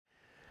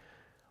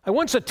I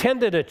once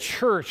attended a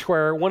church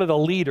where one of the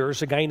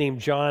leaders, a guy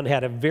named John,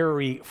 had a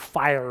very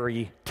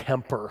fiery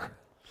temper.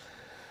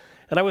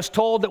 And I was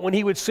told that when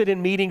he would sit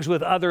in meetings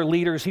with other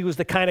leaders, he was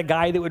the kind of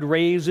guy that would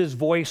raise his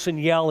voice and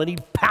yell, and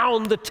he'd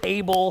pound the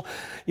table,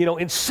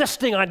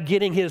 insisting on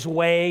getting his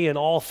way in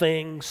all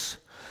things.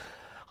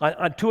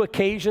 On 2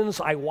 occasions,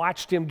 I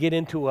watched him get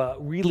into a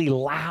really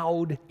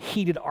loud,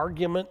 heated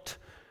argument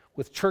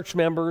with church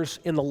members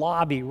in the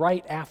lobby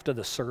right after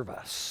the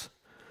service.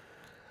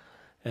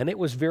 And it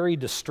was very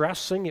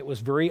distressing. It was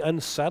very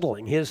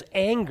unsettling. His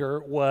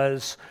anger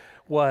was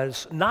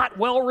not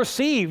well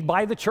received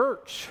by the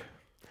church.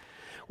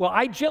 Well,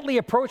 I gently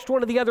approached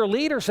one of the other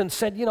leaders and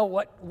said,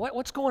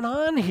 what's going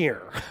on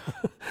here?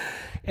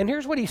 And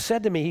here's what he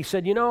said to me. He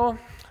said,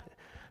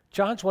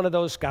 John's one of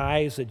those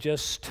guys that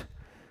just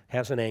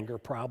has an anger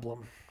problem.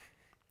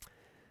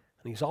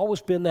 And he's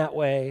always been that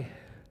way,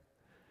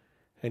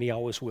 and he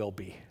always will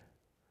be.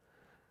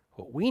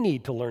 What we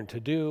need to learn to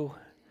do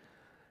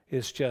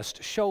is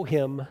just show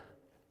him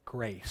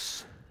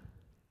grace.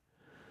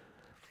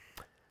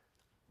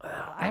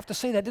 I have to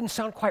say that didn't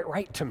sound quite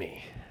right to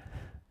me.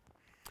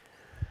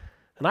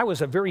 And I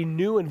was a very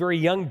new and very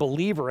young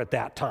believer at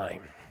that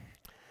time.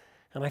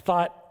 And I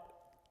thought,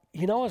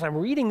 as I'm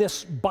reading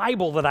this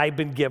Bible that I've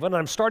been given,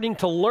 I'm starting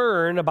to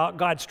learn about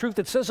God's truth.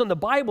 It says in the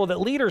Bible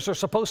that leaders are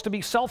supposed to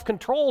be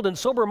self-controlled and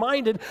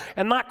sober-minded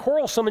and not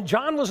quarrelsome, and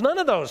John was none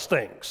of those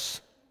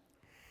things.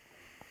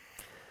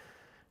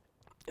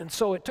 And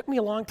so it took me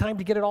a long time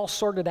to get it all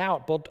sorted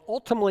out, but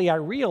ultimately I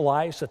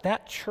realized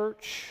that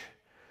church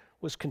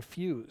was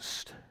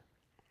confused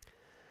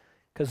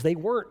because they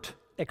weren't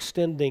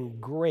extending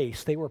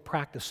grace, they were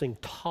practicing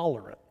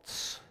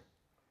tolerance.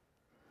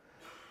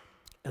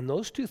 And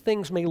those two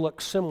things may look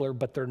similar,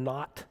 but they're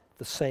not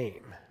the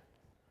same.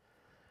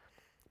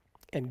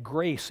 And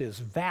grace is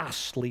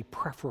vastly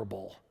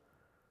preferable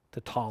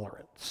to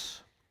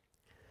tolerance.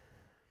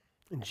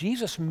 And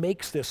Jesus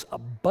makes this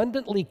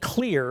abundantly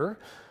clear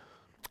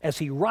as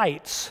he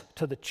writes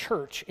to the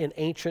church in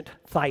ancient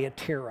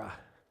Thyatira.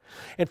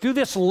 And through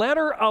this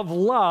letter of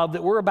love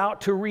that we're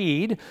about to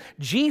read,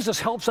 Jesus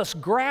helps us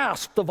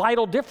grasp the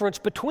vital difference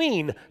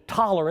between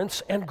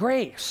tolerance and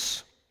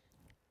grace.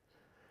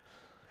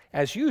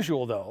 As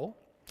usual, though,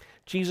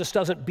 Jesus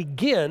doesn't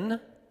begin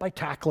by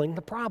tackling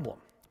the problem.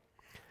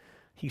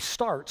 He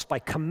starts by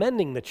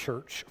commending the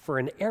church for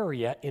an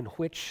area in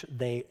which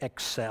they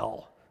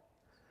excel.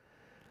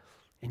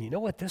 And you know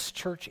what this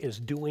church is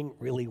doing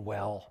really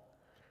well?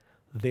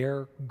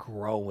 They're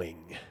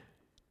growing.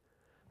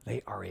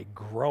 They are a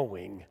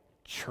growing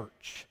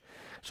church.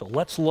 So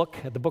let's look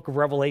at the book of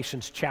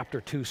Revelations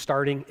chapter 2,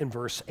 starting in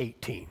verse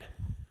 18.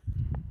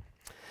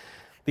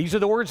 These are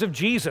the words of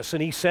Jesus,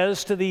 and he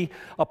says to the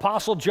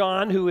Apostle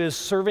John, who is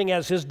serving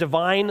as his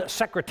divine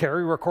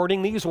secretary,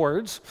 recording these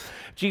words,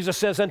 Jesus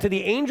says, "Unto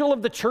the angel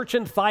of the church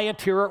in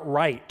Thyatira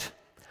write,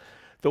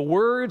 the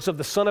words of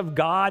the Son of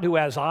God, who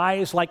has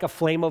eyes like a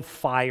flame of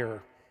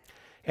fire,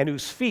 and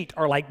whose feet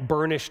are like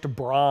burnished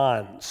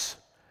bronze.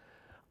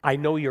 I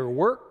know your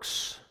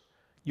works,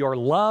 your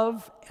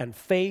love and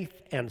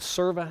faith and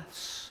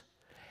service,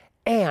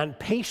 and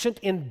patient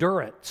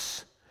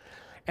endurance,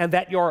 and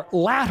that your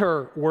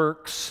latter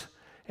works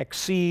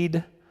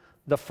exceed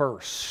the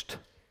first."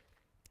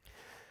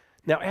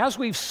 Now, as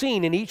we've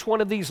seen in each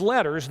one of these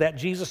letters that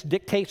Jesus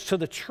dictates to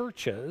the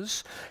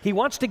churches, he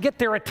wants to get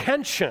their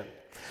attention.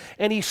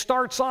 And he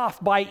starts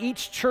off by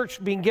each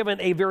church being given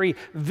a very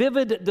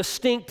vivid,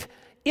 distinct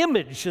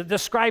image that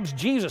describes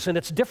Jesus, and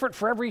it's different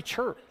for every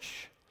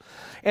church.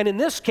 And in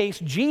this case,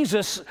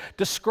 Jesus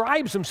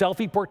describes himself,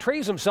 he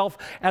portrays himself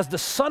as the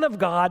Son of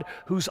God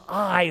whose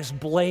eyes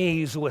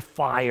blaze with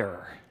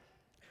fire.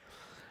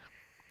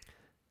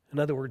 In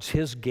other words,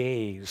 his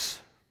gaze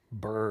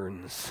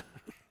burns.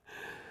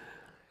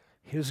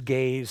 His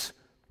gaze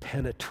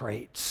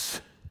penetrates.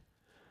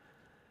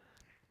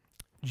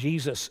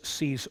 Jesus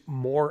sees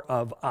more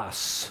of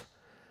us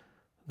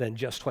than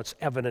just what's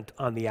evident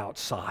on the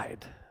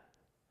outside.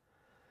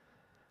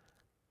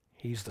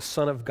 He's the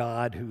Son of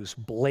God whose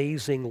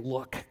blazing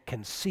look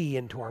can see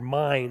into our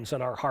minds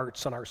and our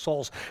hearts and our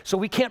souls. So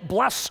we can't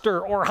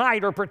bluster or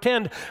hide or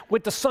pretend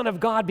with the Son of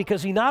God,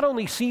 because he not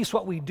only sees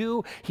what we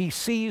do, he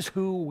sees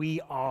who we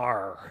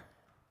are.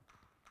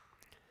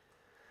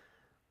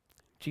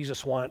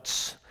 Jesus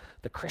wants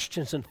the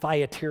Christians in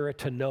Thyatira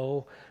to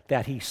know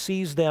that he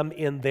sees them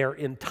in their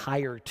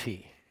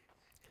entirety.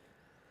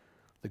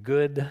 The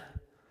good,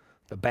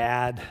 the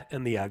bad,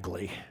 and the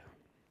ugly.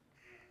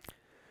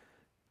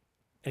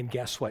 And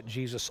guess what?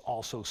 Jesus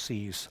also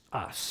sees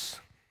us.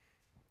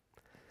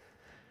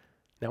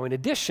 Now, in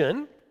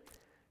addition,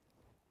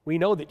 we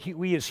know that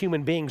we as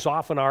human beings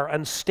often are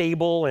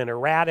unstable and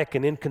erratic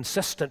and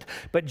inconsistent,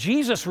 but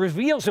Jesus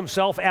reveals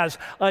himself as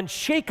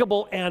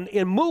unshakable and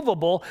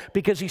immovable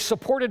because he's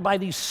supported by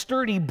these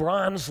sturdy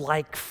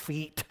bronze-like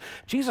feet.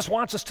 Jesus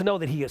wants us to know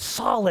that he is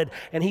solid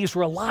and he's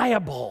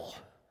reliable.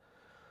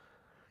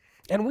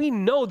 And we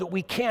know that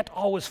we can't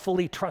always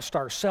fully trust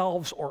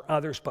ourselves or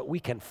others, but we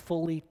can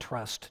fully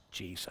trust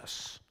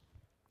Jesus.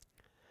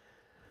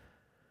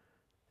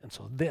 And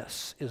so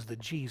this is the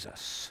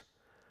Jesus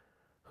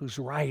who's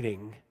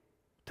writing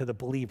to the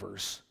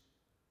believers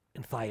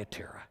in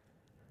Thyatira.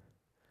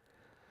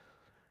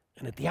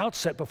 And at the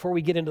outset, before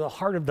we get into the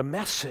heart of the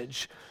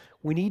message,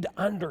 we need to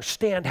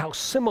understand how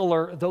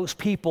similar those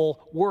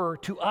people were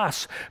to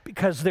us,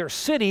 because their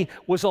city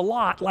was a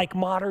lot like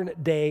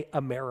modern-day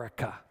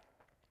America.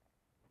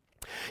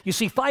 You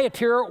see,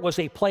 Thyatira was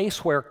a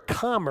place where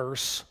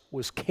commerce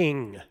was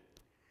king.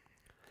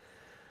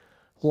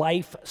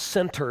 Life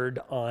centered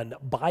on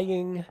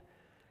buying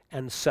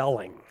and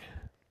selling.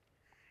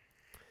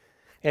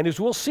 And as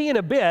we'll see in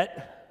a bit,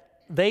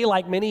 they,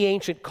 like many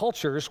ancient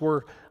cultures,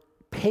 were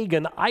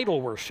pagan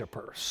idol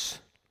worshipers.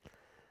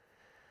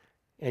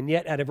 And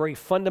yet, at a very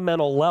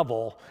fundamental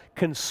level,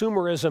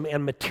 consumerism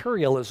and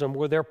materialism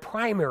were their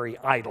primary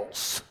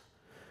idols,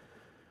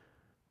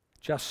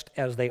 just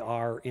as they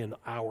are in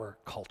our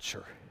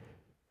culture.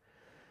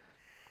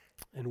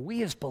 And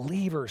we as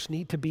believers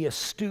need to be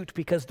astute,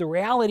 because the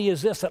reality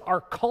is this, that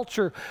our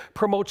culture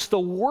promotes the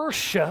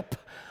worship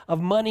of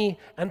money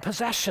and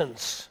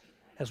possessions,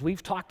 as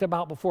we've talked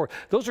about before.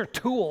 Those are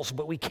tools,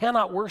 but we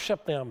cannot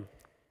worship them.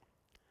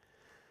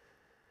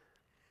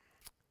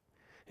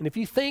 And if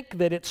you think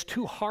that it's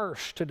too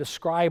harsh to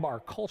describe our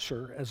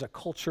culture as a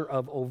culture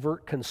of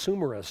overt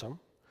consumerism,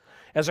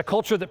 as a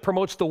culture that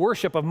promotes the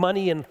worship of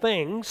money and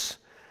things,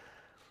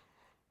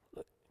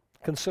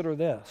 consider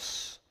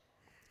this.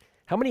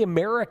 How many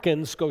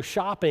Americans go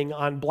shopping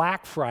on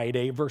Black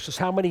Friday versus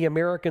how many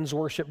Americans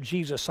worship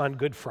Jesus on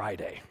Good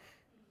Friday?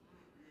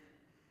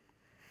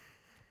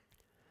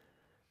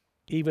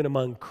 Even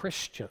among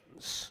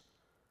Christians,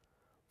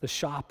 the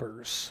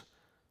shoppers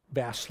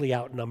vastly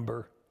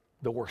outnumber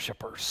the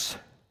worshipers,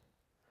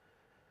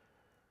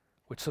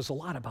 which says a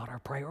lot about our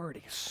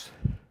priorities.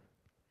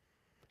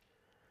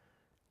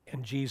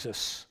 And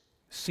Jesus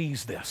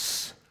sees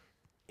this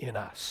in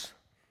us.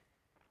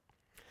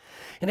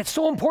 And it's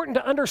so important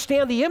to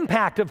understand the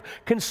impact of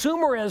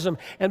consumerism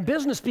and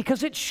business,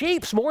 because it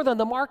shapes more than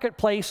the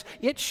marketplace,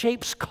 it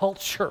shapes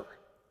culture.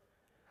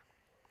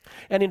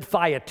 And in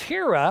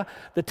Thyatira,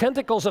 the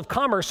tentacles of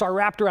commerce are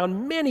wrapped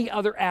around many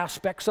other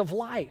aspects of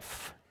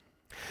life.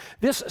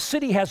 This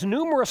city has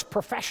numerous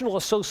professional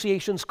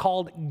associations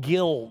called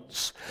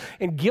guilds.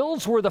 And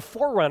guilds were the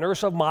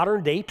forerunners of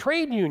modern-day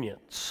trade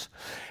unions.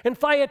 And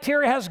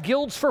Thyatira has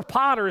guilds for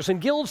potters and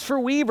guilds for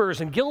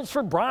weavers and guilds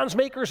for bronze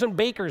makers and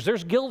bakers.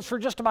 There's guilds for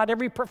just about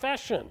every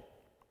profession.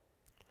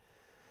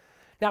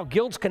 Now,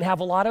 guilds can have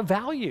a lot of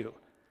value.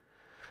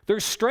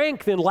 There's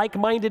strength in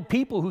like-minded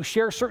people who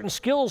share certain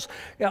skills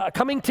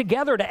coming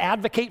together to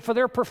advocate for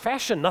their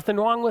profession. Nothing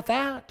wrong with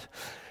that.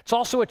 It's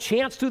also a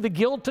chance through the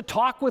guild to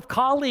talk with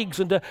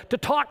colleagues and to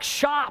talk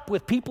shop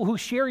with people who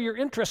share your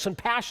interests and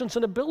passions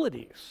and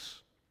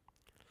abilities.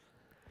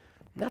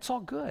 And that's all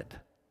good.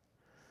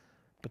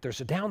 But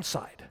there's a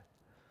downside.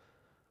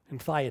 In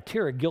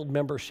Thyatira, guild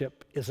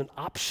membership isn't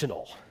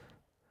optional.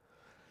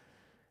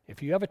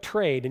 If you have a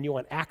trade and you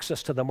want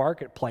access to the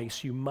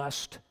marketplace, you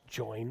must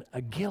join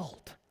a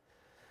guild.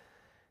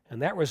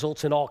 And that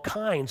results in all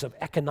kinds of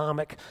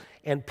economic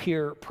and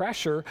peer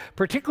pressure,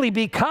 particularly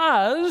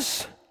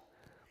because,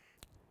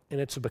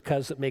 and it's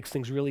because it makes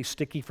things really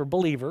sticky for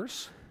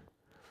believers,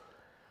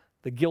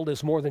 the guild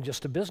is more than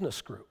just a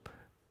business group.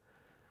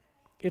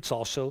 It's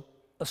also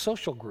a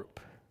social group.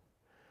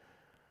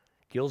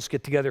 Guilds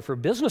get together for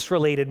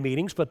business-related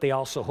meetings, but they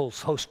also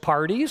host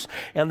parties,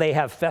 and they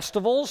have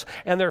festivals,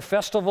 and their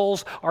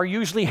festivals are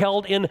usually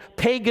held in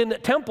pagan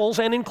temples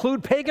and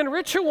include pagan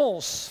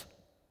rituals.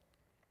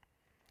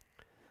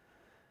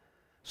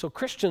 So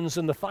Christians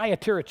in the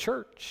Thyatira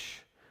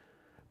church,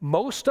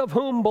 most of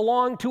whom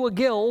belong to a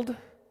guild,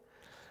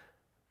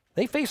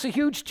 they face a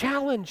huge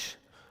challenge.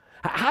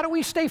 How do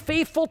we stay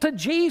faithful to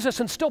Jesus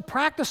and still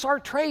practice our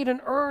trade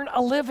and earn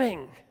a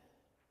living?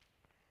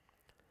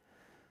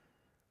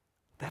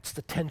 That's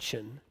the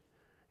tension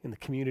in the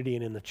community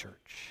and in the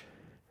church.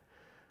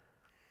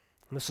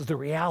 And this is the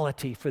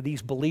reality for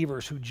these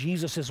believers who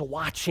Jesus is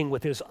watching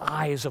with his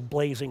eyes of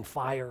blazing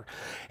fire.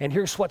 And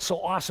here's what's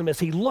so awesome: as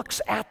he looks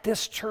at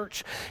this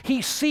church,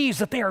 he sees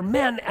that they are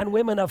men and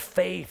women of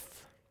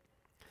faith.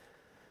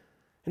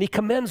 And he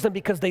commends them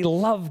because they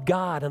love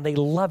God and they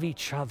love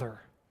each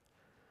other.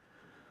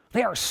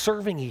 They are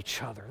serving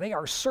each other. They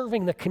are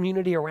serving the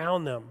community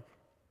around them.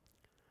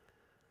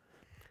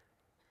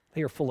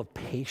 They are full of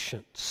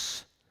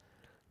patience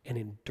and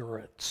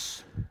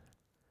endurance.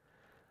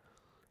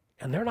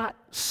 And they're not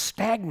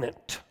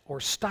stagnant or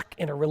stuck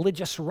in a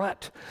religious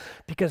rut,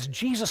 because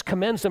Jesus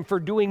commends them for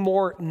doing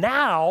more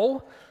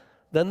now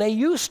than they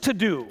used to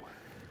do.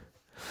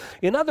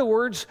 In other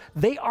words,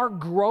 they are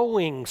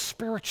growing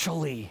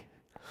spiritually,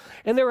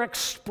 and they're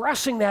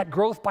expressing that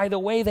growth by the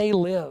way they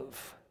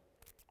live.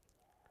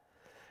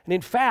 And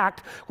in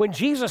fact, when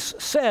Jesus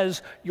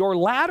says, "Your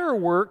latter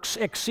works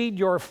exceed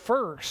your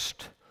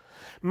first,"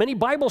 many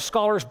Bible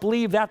scholars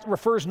believe that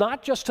refers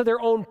not just to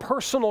their own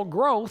personal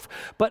growth,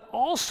 but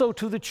also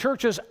to the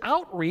church's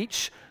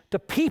outreach to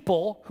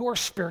people who are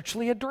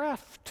spiritually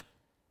adrift.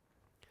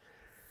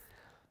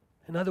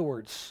 In other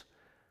words,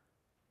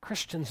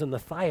 Christians in the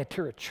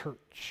Thyatira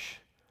church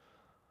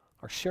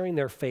are sharing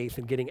their faith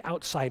and getting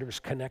outsiders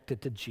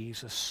connected to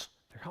Jesus.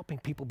 They're helping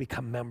people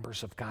become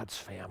members of God's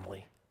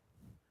family.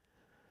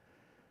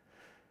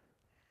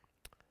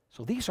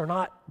 So these are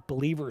not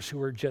believers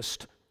who are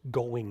just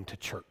going to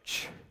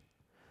church.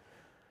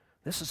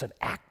 This is an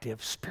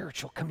active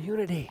spiritual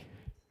community.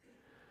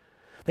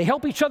 They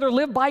help each other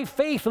live by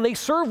faith, and they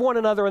serve one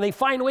another, and they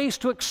find ways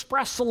to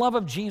express the love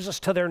of Jesus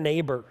to their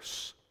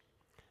neighbors.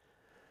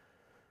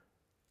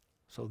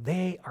 So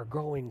they are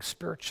growing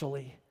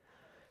spiritually,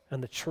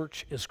 and the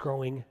church is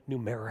growing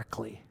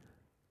numerically.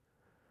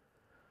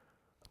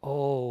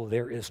 Oh,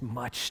 there is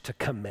much to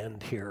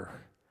commend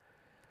here,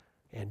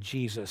 and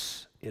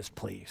Jesus is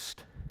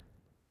pleased.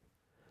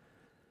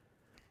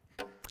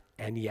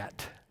 And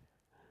yet,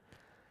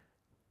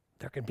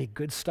 there can be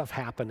good stuff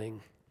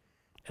happening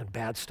and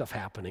bad stuff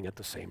happening at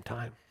the same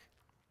time.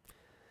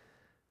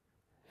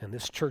 And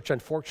this church,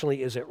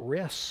 unfortunately, is at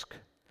risk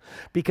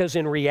because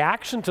in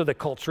reaction to the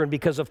culture and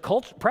because of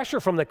pressure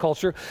from the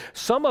culture,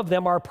 some of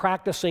them are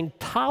practicing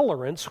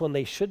tolerance when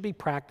they should be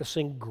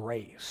practicing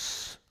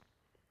grace.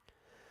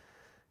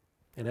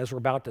 And as we're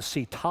about to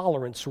see,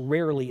 tolerance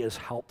rarely is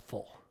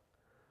helpful,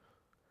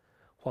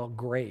 while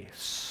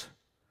grace,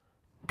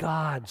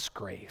 God's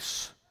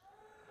grace,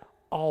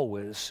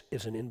 always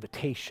is an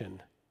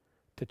invitation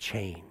to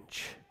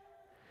change.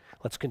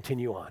 Let's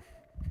continue on.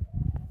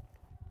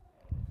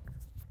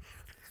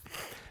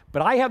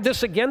 But I have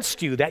this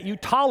against you, that you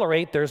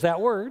tolerate, there's that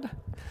word,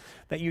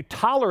 that you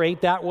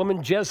tolerate that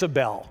woman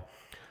Jezebel,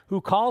 who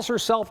calls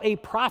herself a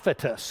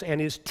prophetess and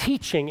is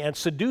teaching and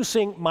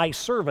seducing my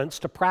servants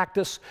to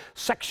practice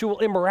sexual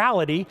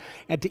immorality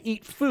and to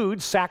eat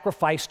food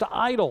sacrificed to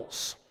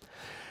idols.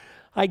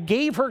 I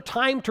gave her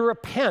time to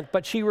repent,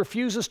 but she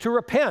refuses to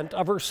repent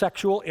of her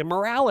sexual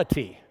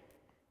immorality.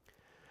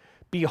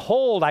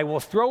 Behold, I will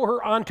throw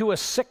her onto a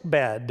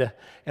sickbed,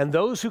 and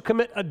those who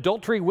commit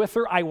adultery with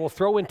her I will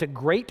throw into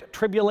great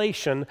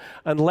tribulation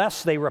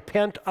unless they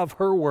repent of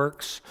her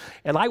works,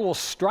 and I will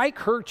strike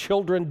her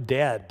children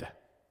dead.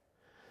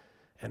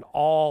 And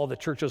all the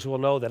churches will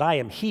know that I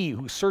am he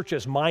who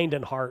searches mind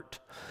and heart,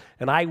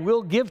 and I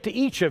will give to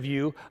each of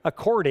you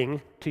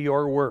according to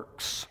your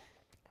works.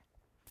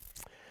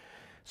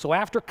 So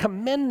after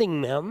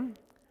commending them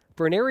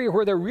for an area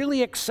where they're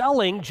really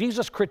excelling,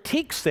 Jesus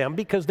critiques them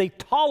because they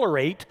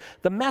tolerate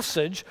the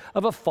message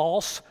of a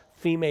false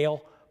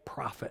female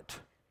prophet.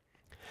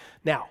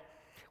 Now,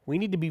 we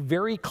need to be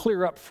very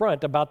clear up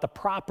front about the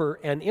proper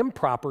and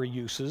improper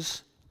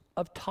uses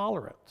of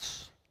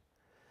tolerance.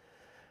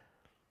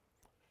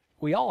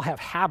 We all have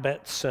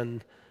habits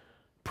and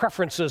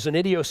preferences and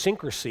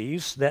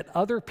idiosyncrasies that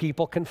other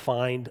people can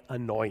find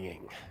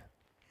annoying.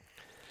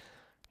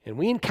 And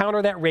we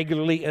encounter that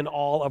regularly in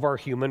all of our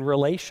human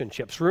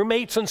relationships.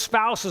 Roommates and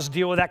spouses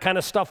deal with that kind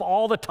of stuff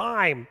all the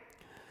time.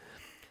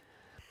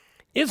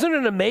 Isn't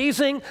it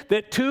amazing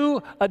that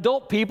two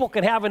adult people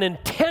can have an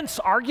intense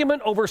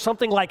argument over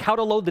something like how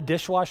to load the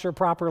dishwasher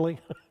properly?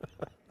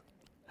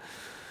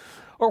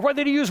 Or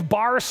whether to use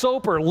bar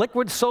soap or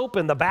liquid soap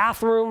in the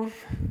bathroom?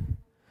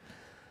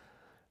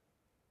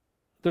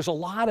 There's a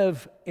lot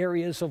of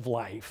areas of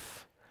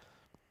life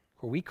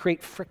where we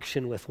create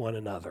friction with one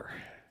another.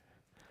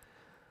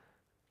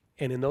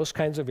 And in those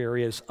kinds of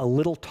areas, a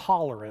little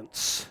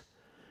tolerance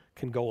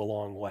can go a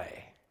long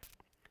way.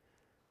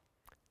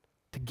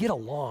 To get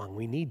along,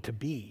 we need to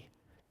be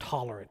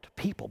tolerant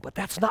people, but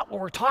that's not what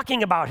we're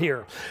talking about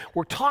here.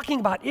 We're talking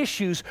about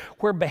issues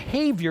where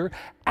behavior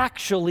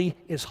actually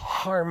is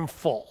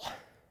harmful.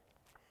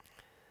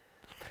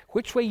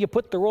 Which way you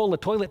put the roll of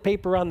toilet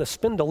paper on the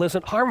spindle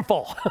isn't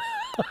harmful.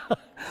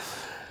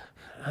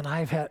 And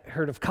I've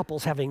heard of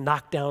couples having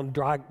knockdown,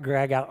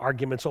 drag-out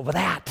arguments over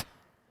that.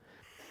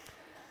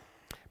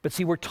 But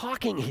see, we're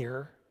talking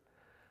here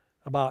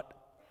about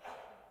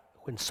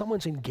when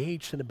someone's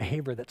engaged in a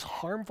behavior that's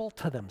harmful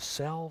to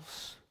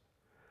themselves,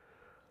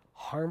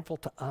 harmful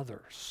to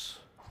others.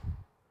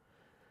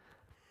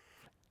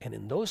 And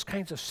in those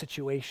kinds of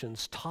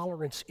situations,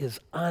 tolerance is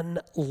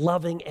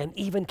unloving and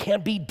even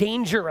can be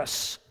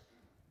dangerous.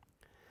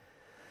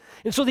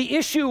 And so the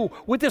issue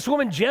with this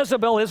woman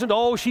Jezebel isn't,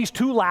 oh, she's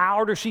too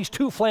loud or she's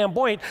too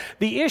flamboyant.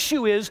 The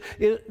issue is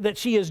that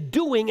she is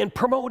doing and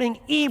promoting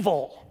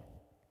evil.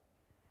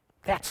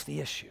 That's the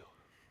issue.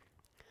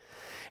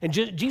 And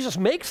Jesus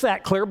makes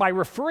that clear by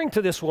referring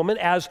to this woman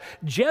as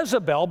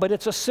Jezebel, but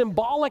it's a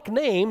symbolic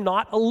name,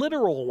 not a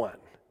literal one.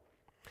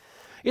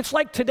 It's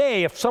like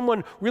today, if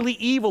someone really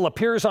evil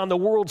appears on the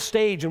world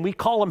stage and we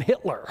call him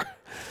Hitler,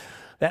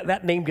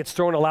 that name gets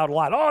thrown out a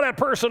lot. Oh, that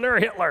person, they're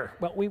Hitler.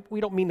 Well,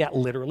 we don't mean that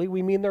literally.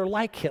 We mean they're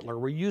like Hitler.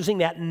 We're using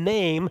that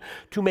name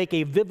to make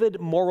a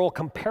vivid moral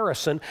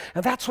comparison,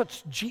 and that's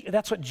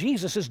what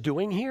Jesus is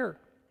doing here.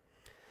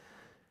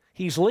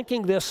 He's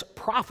linking this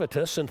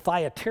prophetess in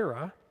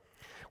Thyatira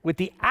with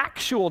the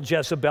actual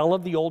Jezebel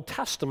of the Old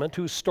Testament,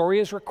 whose story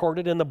is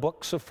recorded in the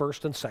books of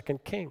 1st and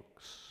 2nd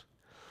Kings.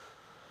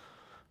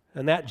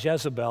 And that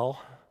Jezebel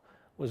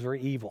was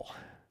very evil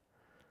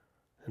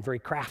and very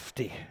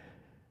crafty.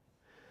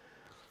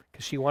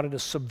 because she wanted to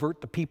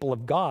subvert the people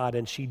of God,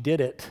 and she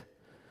did it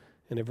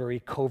in a very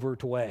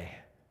covert way.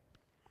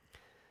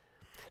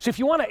 So if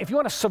you want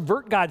to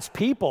subvert God's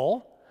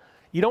people,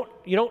 you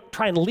don't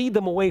try and lead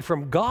them away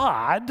from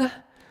God.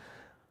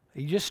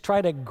 You just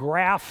try to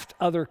graft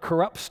other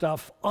corrupt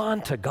stuff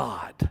onto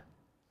God.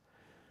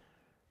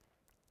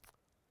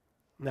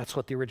 And that's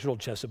what the original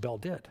Jezebel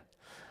did.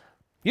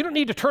 You don't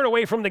need to turn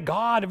away from the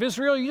God of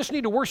Israel. You just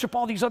need to worship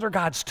all these other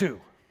gods too.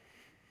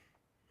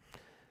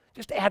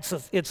 Just add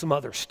some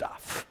other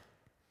stuff.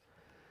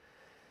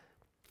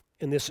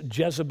 And this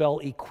Jezebel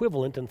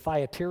equivalent in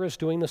Thyatira is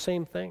doing the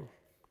same thing.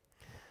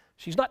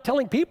 She's not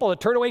telling people to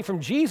turn away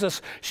from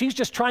Jesus. She's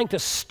just trying to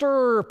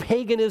stir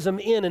paganism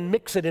in and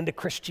mix it into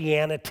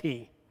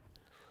Christianity.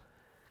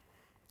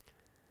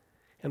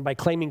 And by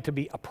claiming to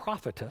be a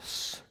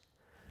prophetess,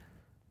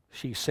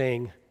 she's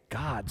saying,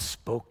 God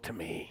spoke to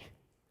me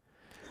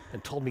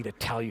and told me to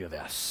tell you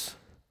this.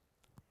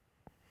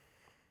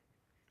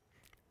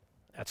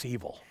 That's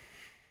evil.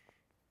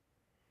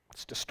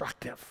 It's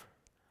destructive.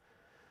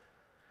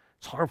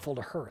 It's harmful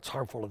to her. It's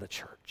harmful to the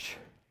church.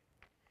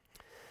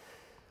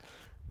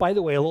 By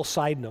the way, a little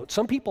side note.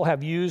 Some people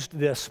have used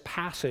this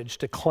passage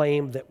to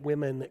claim that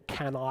women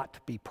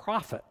cannot be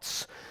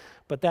prophets.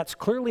 But that's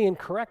clearly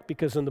incorrect,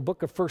 because in the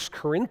book of 1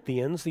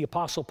 Corinthians, the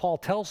Apostle Paul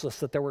tells us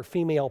that there were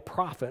female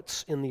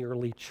prophets in the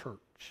early church.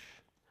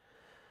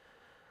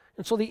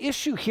 And so the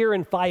issue here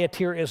in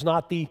Thyatira is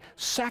not the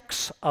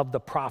sex of the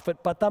prophet,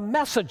 but the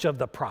message of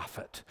the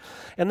prophet.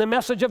 And the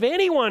message of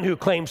anyone who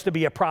claims to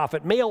be a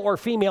prophet, male or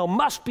female,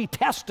 must be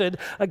tested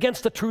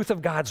against the truth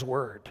of God's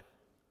word.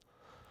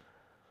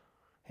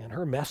 And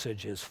her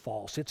message is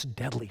false. It's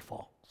deadly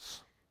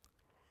false.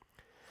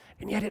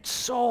 And yet it's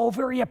so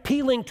very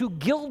appealing to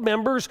guild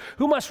members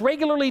who must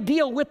regularly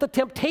deal with the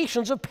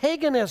temptations of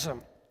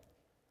paganism.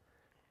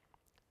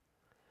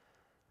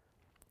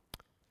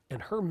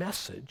 And her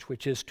message,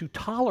 which is to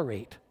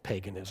tolerate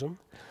paganism,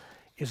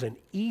 is an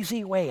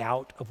easy way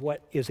out of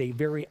what is a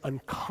very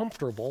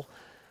uncomfortable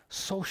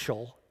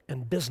social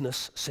and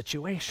business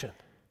situation.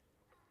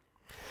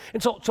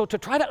 And so to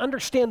try to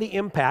understand the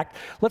impact,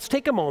 let's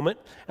take a moment,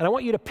 and I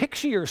want you to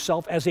picture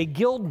yourself as a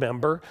guild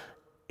member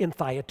in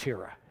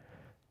Thyatira.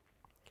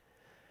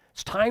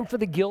 It's time for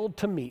the guild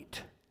to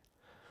meet.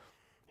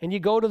 And you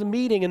go to the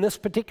meeting. In this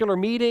particular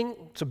meeting,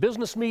 it's a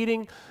business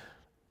meeting,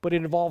 but it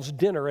involves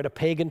dinner at a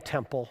pagan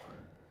temple.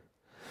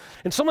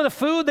 And some of the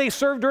food they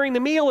serve during the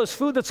meal is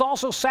food that's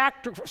also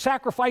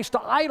sacrificed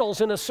to idols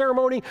in a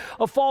ceremony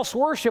of false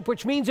worship,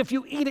 which means if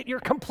you eat it,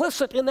 you're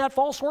complicit in that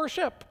false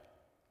worship.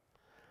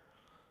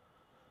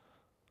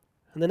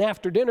 And then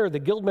after dinner, the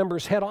guild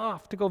members head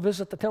off to go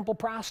visit the temple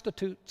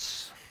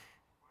prostitutes.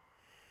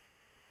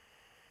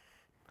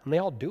 And they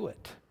all do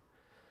it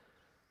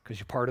because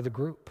you're part of the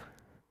group.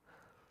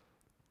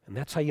 And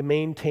that's how you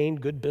maintain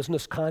good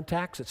business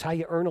contacts. It's how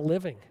you earn a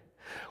living.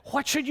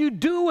 What should you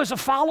do as a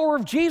follower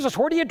of Jesus?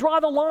 Where do you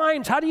draw the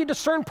lines? How do you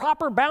discern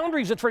proper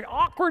boundaries? It's very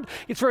awkward.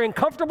 It's very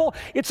uncomfortable.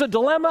 It's a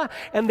dilemma.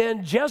 And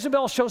then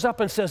Jezebel shows up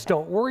and says,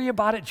 don't worry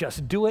about it.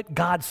 Just do it.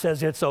 God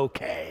says it's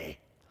okay.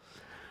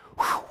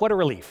 Whew, what a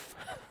relief.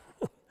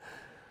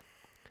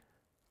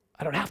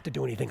 I don't have to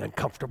do anything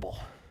uncomfortable.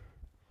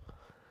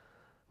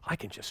 I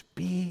can just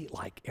be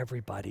like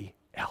everybody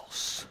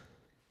else.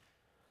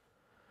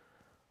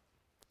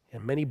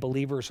 And many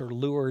believers are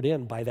lured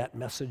in by that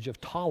message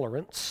of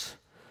tolerance,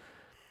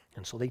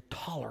 and so they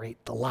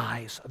tolerate the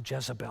lies of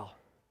Jezebel.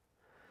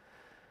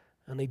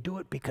 And they do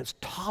it because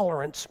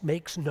tolerance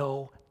makes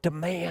no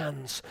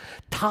demands.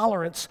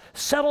 Tolerance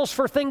settles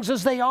for things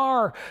as they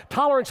are.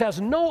 Tolerance has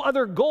no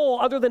other goal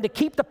other than to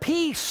keep the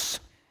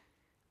peace.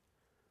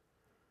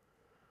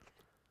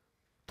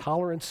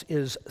 Tolerance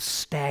is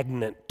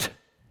stagnant.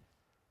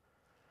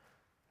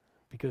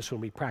 Because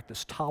when we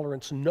practice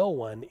tolerance, no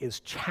one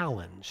is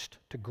challenged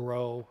to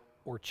grow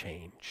or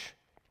change.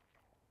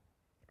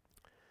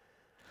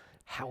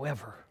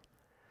 However,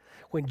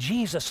 when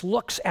Jesus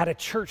looks at a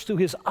church through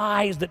his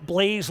eyes that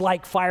blaze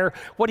like fire,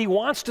 what he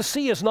wants to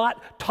see is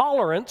not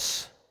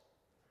tolerance,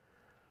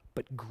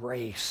 but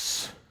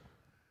grace.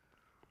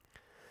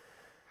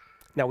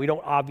 Now, we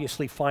don't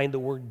obviously find the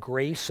word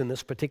grace in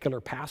this particular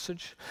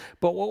passage,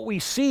 but what we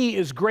see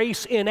is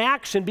grace in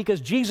action,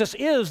 because Jesus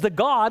is the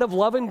God of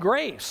love and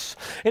grace.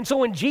 And so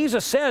when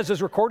Jesus says,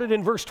 as recorded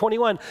in verse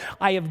 21,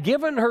 I have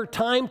given her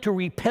time to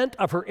repent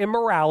of her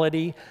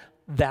immorality,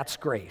 that's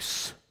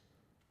grace.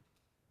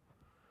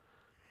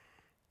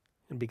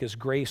 And because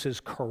grace is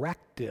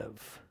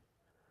corrective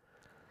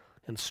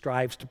and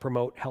strives to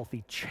promote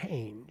healthy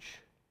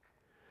change,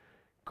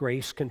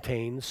 grace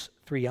contains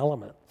three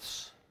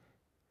elements.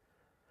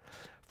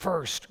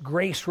 First,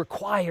 grace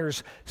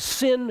requires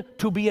sin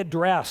to be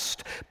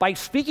addressed by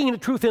speaking the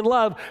truth in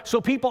love so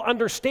people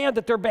understand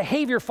that their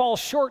behavior falls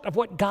short of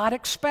what God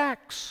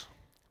expects.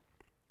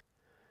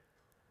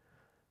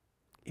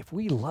 If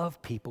we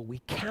love people, we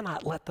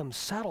cannot let them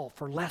settle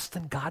for less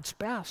than God's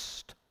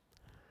best.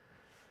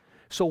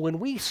 So when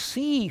we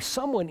see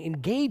someone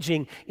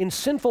engaging in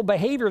sinful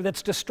behavior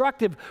that's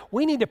destructive,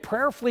 we need to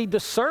prayerfully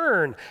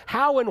discern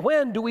how and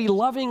when do we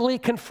lovingly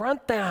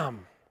confront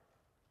them.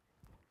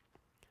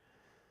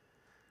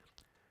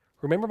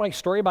 Remember my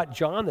story about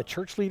John, the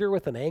church leader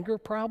with an anger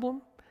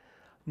problem?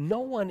 No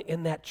one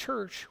in that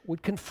church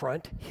would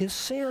confront his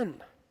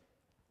sin.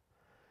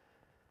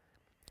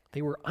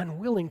 They were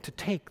unwilling to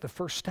take the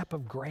first step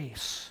of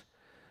grace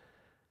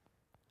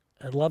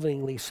and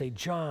lovingly say,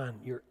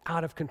 John, your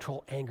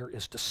out-of-control anger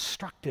is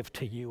destructive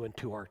to you and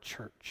to our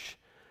church.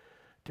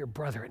 Dear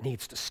brother, it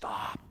needs to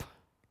stop.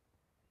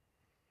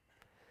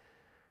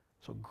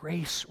 So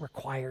grace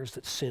requires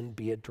that sin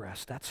be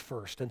addressed. That's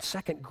first. And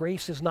second,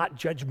 grace is not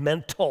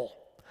judgmental.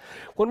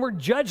 When we're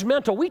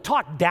judgmental, we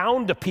talk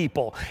down to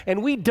people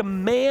and we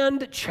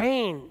demand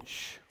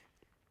change.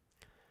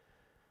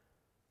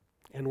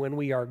 And when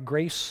we are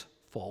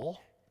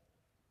graceful,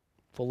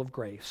 full of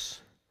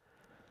grace,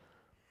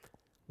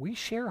 we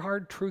share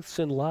hard truths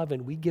in love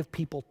and we give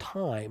people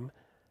time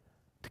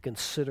to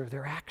consider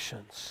their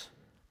actions.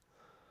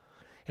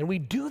 And we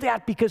do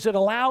that because it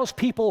allows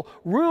people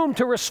room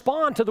to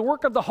respond to the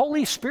work of the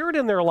Holy Spirit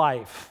in their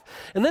life.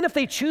 And then if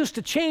they choose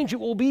to change, it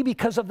will be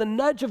because of the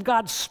nudge of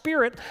God's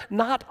Spirit,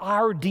 not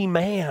our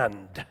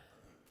demand.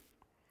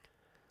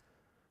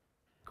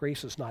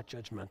 Grace is not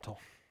judgmental.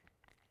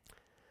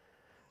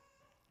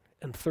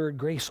 And third,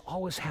 grace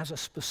always has a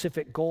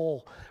specific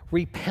goal: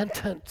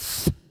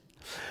 repentance.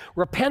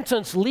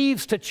 Repentance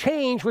leads to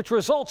change, which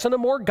results in a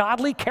more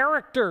godly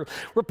character.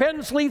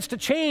 Repentance leads to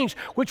change,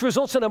 which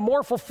results in a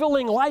more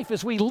fulfilling life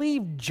as we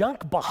leave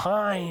junk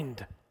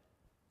behind.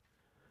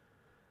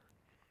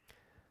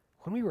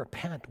 When we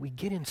repent, we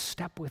get in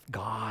step with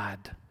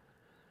God,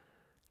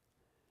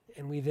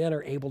 and we then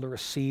are able to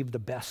receive the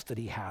best that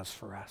He has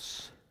for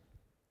us.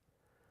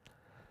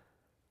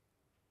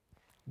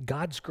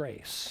 God's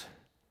grace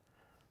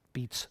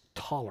beats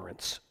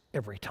tolerance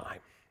every time,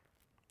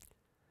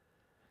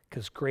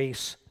 because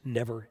grace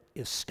never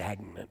is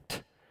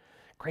stagnant.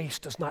 Grace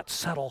does not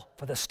settle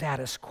for the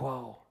status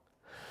quo.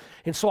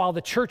 And so while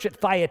the church at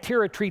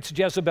Thyatira treats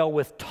Jezebel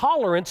with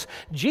tolerance,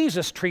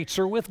 Jesus treats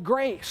her with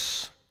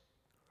grace.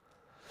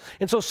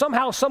 And so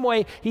somehow, some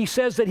way, he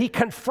says that he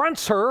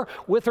confronts her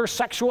with her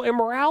sexual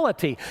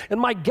immorality.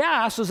 And my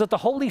guess is that the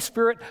Holy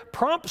Spirit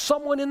prompts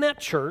someone in that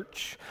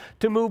church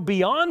to move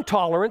beyond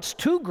tolerance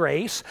to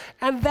grace,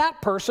 and that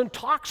person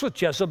talks with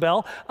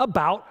Jezebel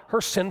about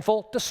her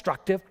sinful,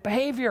 destructive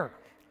behavior.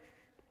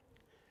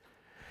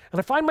 And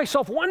I find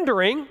myself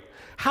wondering,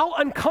 how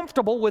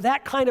uncomfortable would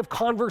that kind of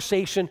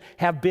conversation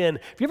have been?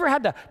 Have you ever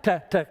had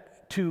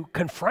to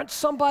confront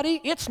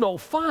somebody? It's no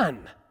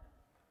fun.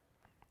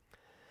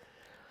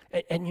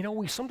 And you know,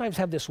 we sometimes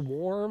have this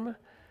warm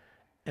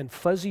and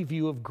fuzzy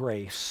view of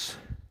grace,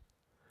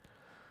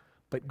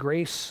 but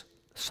grace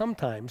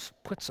sometimes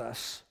puts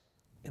us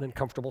in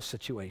uncomfortable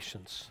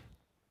situations.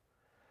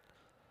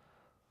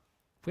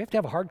 If we have to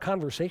have a hard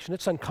conversation,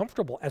 it's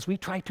uncomfortable as we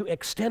try to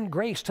extend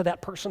grace to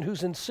that person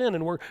who's in sin,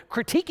 and we're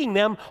critiquing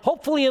them,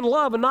 hopefully in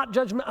love and not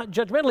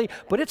judgmentally,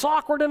 but it's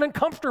awkward and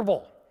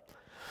uncomfortable.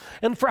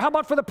 And how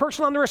about for the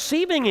person on the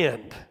receiving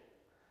end?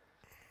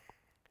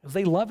 As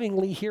they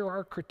lovingly hear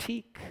our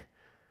critique,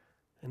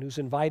 and who's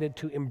invited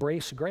to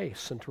embrace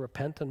grace and to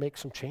repent and make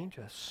some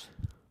changes.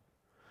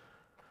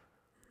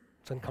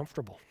 It's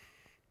uncomfortable.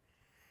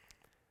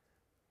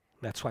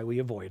 That's why we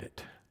avoid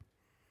it.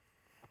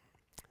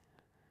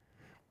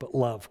 But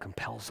love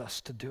compels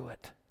us to do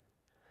it.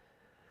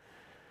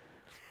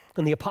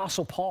 And the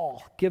Apostle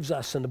Paul gives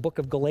us in the book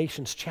of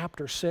Galatians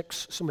chapter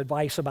 6 some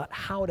advice about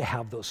how to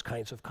have those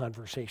kinds of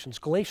conversations.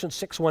 Galatians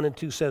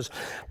 6:1-2 says,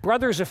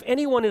 "Brothers, if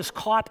anyone is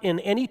caught in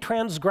any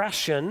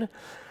transgression,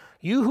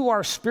 you who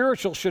are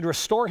spiritual should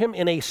restore him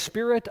in a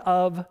spirit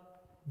of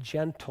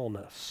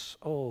gentleness."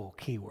 Oh,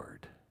 key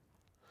word.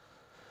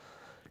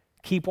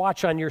 "Keep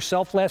watch on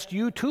yourself lest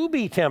you too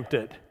be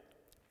tempted."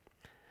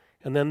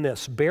 And then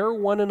this, "Bear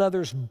one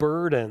another's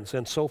burdens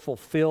and so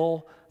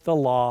fulfill the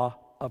law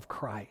of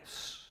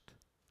Christ."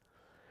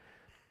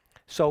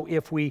 So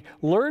if we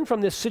learn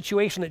from this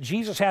situation that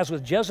Jesus has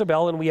with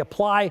Jezebel and we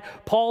apply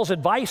Paul's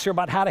advice here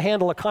about how to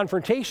handle a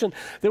confrontation,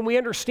 then we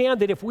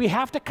understand that if we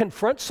have to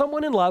confront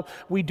someone in love,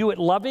 we do it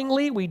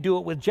lovingly, we do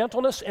it with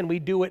gentleness, and we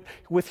do it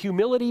with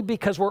humility,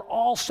 because we're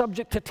all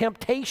subject to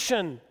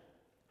temptation.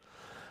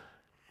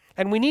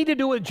 And we need to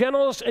do it with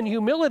gentleness and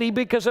humility,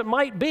 because it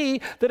might be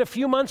that a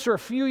few months or a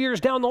few years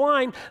down the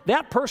line,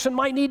 that person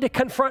might need to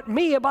confront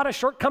me about a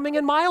shortcoming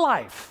in my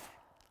life.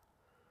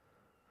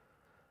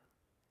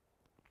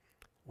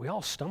 We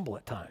all stumble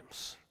at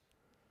times.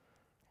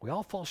 We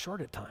all fall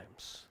short at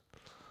times.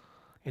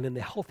 And in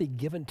the healthy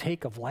give and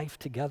take of life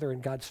together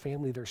in God's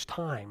family, there's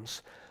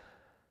times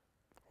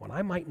when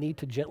I might need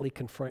to gently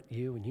confront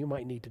you and you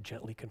might need to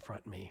gently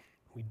confront me.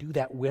 We do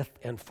that with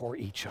and for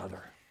each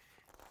other.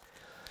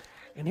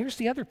 And here's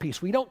the other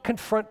piece. We don't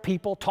confront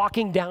people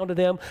talking down to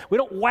them. We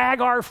don't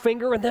wag our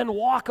finger and then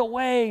walk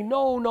away.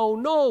 No, no,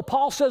 no.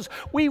 Paul says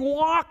we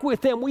walk with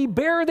them. We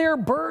bear their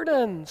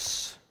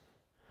burdens.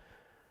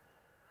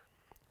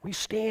 We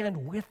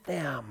stand with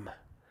them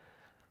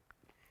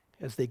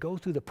as they go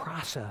through the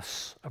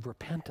process of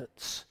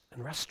repentance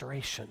and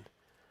restoration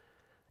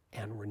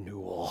and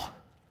renewal.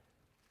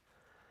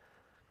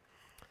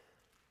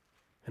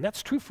 And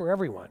that's true for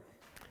everyone.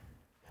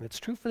 And it's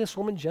true for this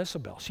woman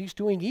Jezebel. She's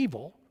doing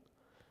evil,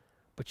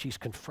 but she's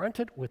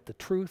confronted with the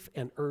truth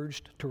and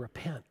urged to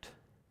repent.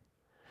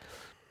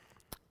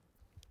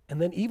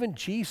 And then even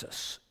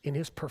Jesus, in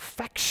his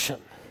perfection,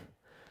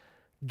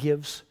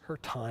 gives her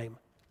time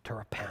to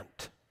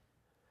repent.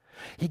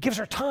 He gives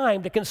her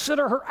time to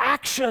consider her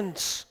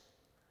actions.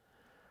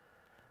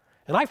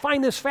 And I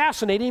find this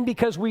fascinating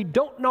because we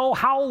don't know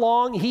how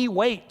long he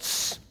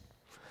waits.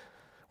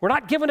 We're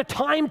not given a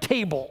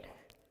timetable.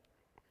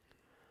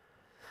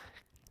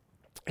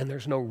 And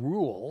there's no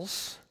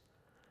rules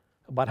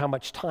about how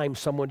much time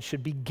someone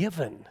should be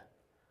given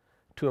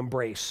to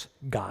embrace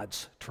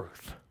God's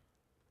truth.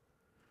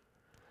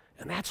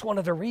 And that's one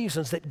of the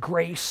reasons that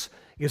grace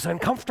is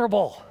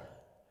uncomfortable.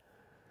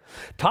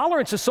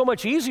 Tolerance is so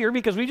much easier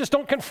because we just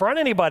don't confront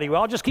anybody. We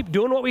all just keep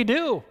doing what we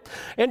do.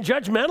 And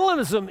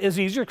judgmentalism is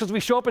easier because we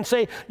show up and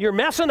say, you're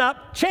messing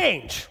up,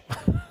 change.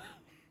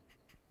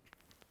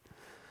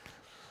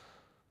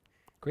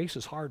 Grace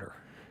is harder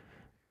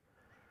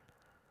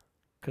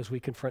because we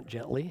confront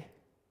gently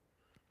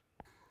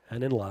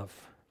and in love.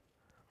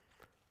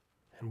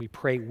 And we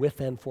pray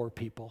with and for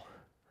people.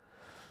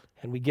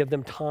 And we give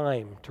them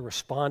time to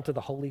respond to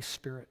the Holy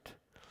Spirit.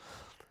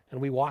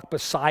 And we walk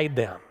beside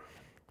them,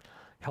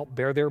 help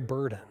bear their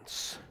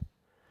burdens.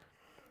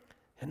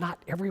 And not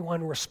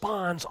everyone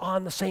responds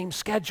on the same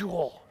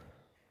schedule.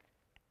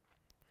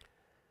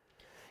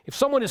 If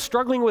someone is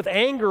struggling with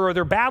anger, or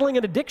they're battling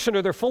an addiction,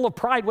 or they're full of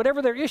pride,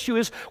 whatever their issue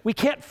is, we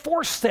can't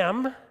force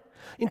them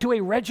into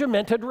a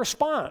regimented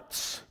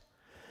response.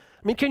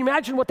 I mean, can you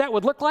imagine what that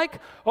would look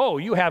like? Oh,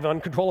 you have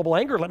uncontrollable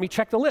anger. Let me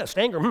check the list.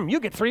 Anger, you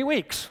get 3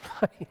 weeks.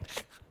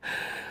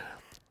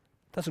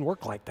 Doesn't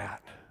work like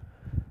that.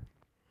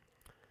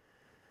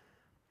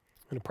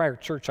 In a prior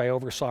church, I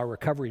oversaw a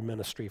recovery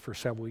ministry for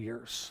several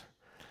years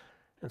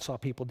and saw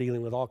people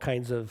dealing with all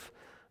kinds of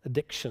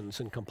addictions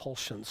and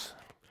compulsions,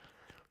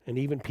 and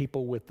even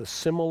people with the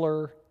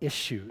similar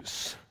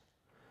issues.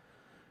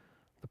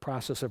 The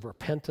process of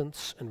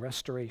repentance and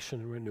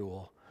restoration and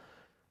renewal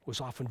was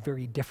often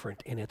very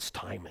different in its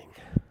timing.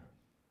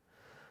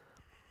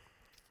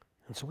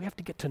 And so we have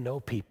to get to know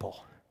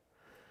people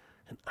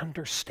and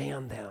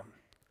understand them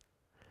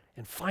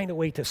and find a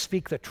way to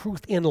speak the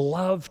truth in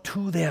love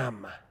to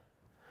them.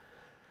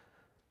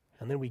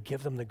 And then we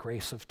give them the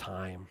grace of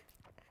time.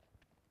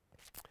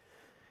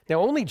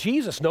 Now, only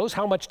Jesus knows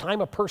how much time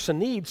a person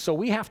needs, so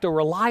we have to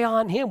rely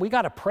on him. We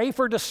got to pray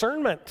for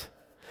discernment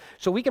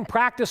so we can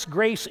practice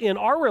grace in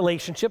our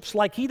relationships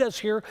like he does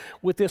here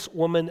with this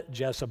woman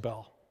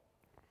Jezebel.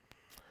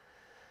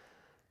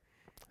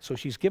 So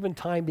she's given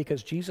time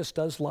because Jesus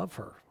does love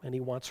her, and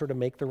he wants her to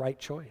make the right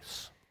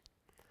choice.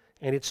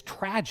 And it's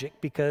tragic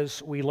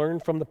because we learn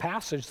from the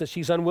passage that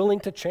she's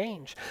unwilling to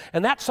change.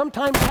 And that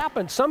sometimes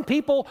happens. Some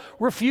people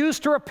refuse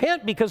to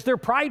repent because they're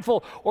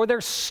prideful, or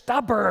they're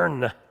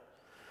stubborn,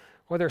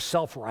 or they're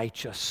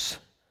self-righteous.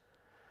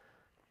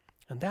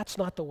 And that's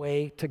not the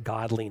way to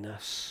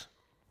godliness.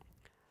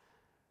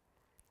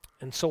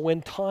 And so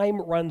when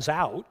time runs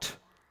out,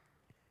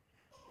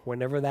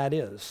 whenever that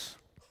is,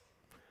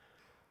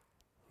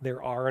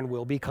 there are and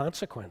will be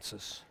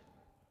consequences.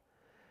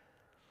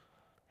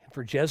 And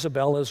for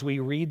Jezebel, as we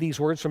read these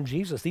words from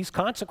Jesus, these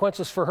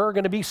consequences for her are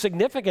going to be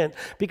significant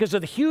because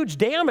of the huge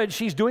damage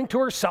she's doing to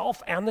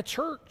herself and the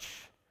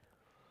church.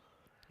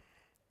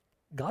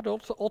 God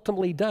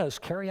ultimately does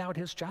carry out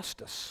his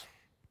justice.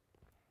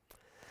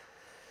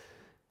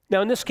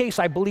 Now, in this case,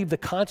 I believe the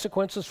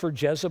consequences for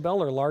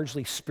Jezebel are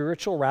largely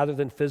spiritual rather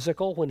than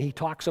physical. When he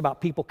talks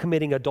about people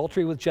committing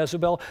adultery with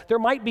Jezebel, there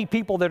might be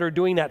people that are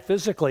doing that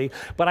physically,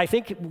 but I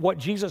think what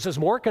Jesus is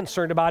more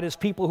concerned about is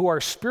people who are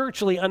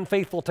spiritually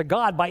unfaithful to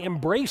God by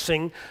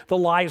embracing the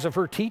lies of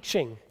her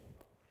teaching.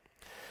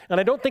 And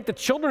I don't think the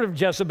children of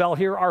Jezebel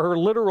here are her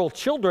literal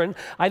children.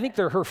 I think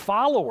they're her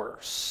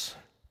followers.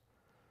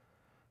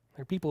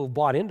 They're people who've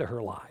bought into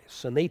her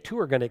lies, and they too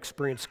are going to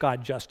experience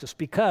God's justice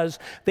because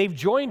they've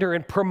joined her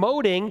in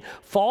promoting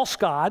false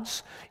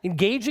gods,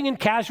 engaging in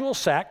casual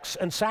sex,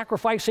 and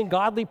sacrificing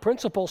godly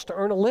principles to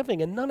earn a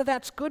living. And none of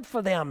that's good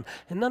for them,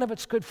 and none of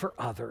it's good for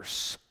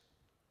others.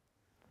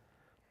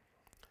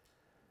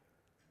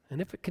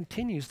 And if it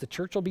continues, the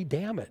church will be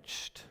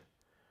damaged,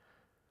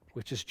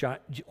 which is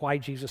why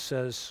Jesus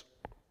says,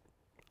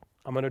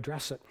 I'm going to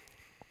address it.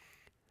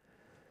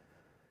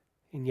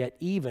 And yet,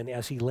 even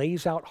as he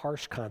lays out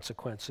harsh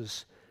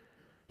consequences,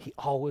 he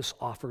always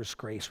offers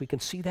grace. We can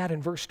see that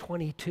in verse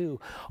 22.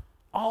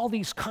 All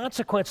these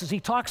consequences he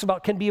talks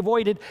about can be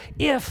avoided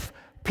if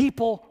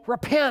people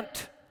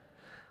repent.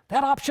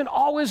 That option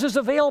always is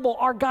available.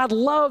 Our God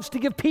loves to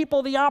give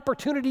people the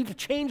opportunity to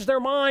change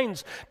their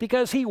minds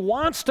because he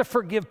wants to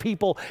forgive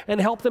people and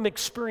help them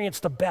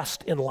experience the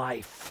best in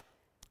life.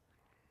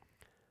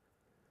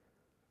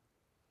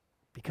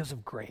 Because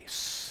of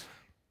grace.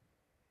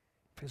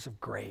 Because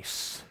of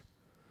grace.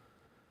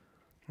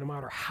 no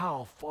matter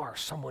how far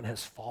someone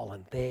has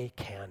fallen, they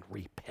can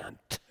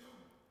repent.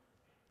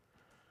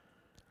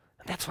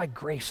 And that's why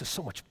grace is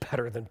so much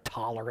better than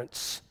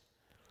tolerance.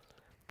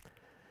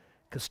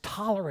 Because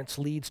tolerance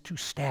leads to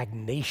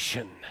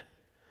stagnation,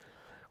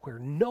 where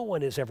no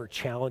one is ever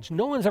challenged,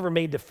 no one's ever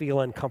made to feel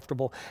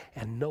uncomfortable,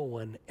 and no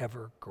one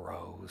ever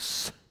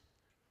grows.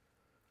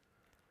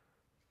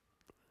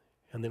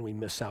 And then we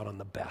miss out on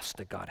the best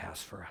that God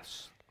has for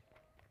us.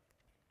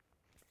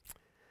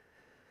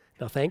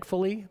 Now,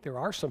 thankfully, there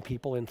are some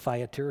people in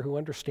Thyatira who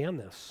understand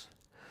this.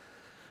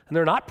 And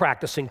they're not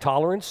practicing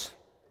tolerance.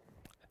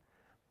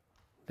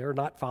 They're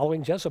not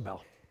following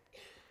Jezebel.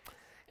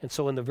 And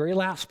so in the very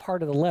last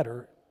part of the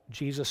letter,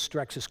 Jesus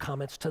directs his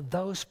comments to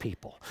those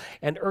people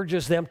and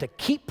urges them to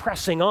keep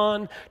pressing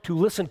on, to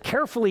listen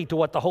carefully to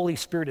what the Holy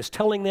Spirit is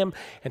telling them,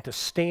 and to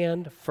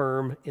stand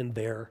firm in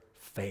their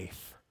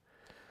faith.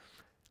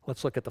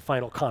 Let's look at the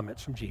final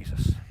comments from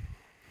Jesus.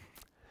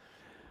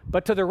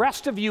 But to the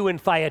rest of you in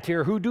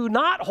Thyatira who do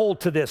not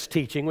hold to this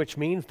teaching, which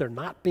means they're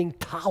not being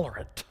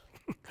tolerant,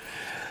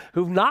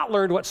 who've not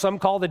learned what some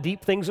call the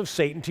deep things of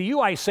Satan, to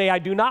you I say, I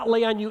do not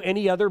lay on you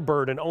any other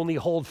burden, only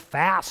hold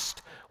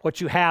fast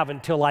what you have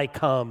until I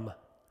come.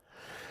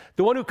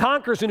 The one who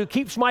conquers and who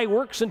keeps my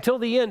works until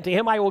the end, to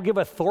him I will give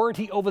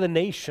authority over the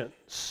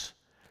nations,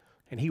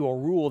 and he will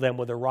rule them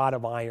with a rod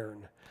of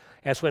iron.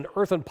 As when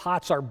earthen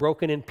pots are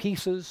broken in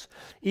pieces,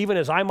 even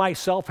as I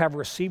myself have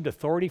received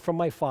authority from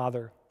my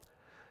Father,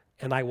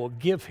 and I will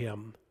give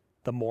him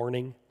the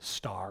morning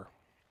star.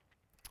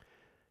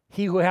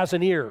 He who has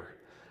an ear,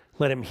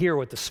 let him hear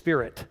what the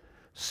Spirit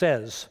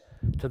says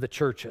to the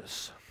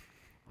churches.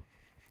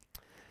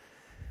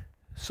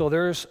 So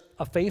there's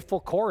a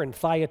faithful core in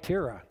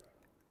Thyatira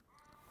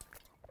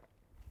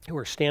who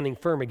are standing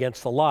firm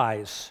against the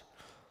lies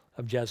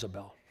of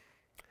Jezebel.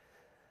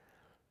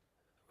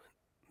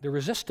 They're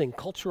resisting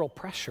cultural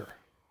pressure,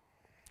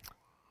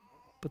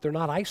 but they're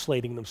not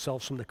isolating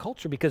themselves from the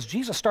culture, because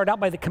Jesus started out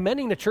by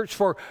commending the church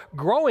for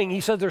growing.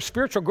 He said there's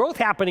spiritual growth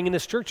happening in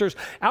this church. There's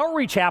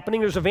outreach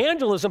happening. There's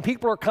evangelism.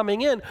 People are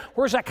coming in.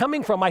 Where's that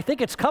coming from? I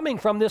think it's coming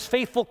from this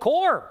faithful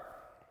core.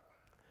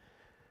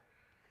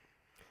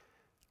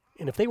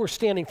 And if they were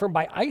standing firm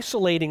by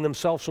isolating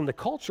themselves from the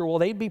culture, well,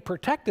 they'd be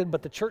protected,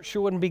 but the church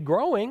sure wouldn't be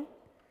growing.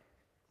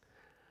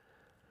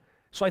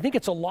 So I think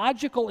it's a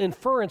logical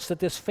inference that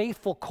this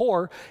faithful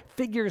core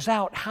figures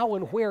out how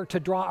and where to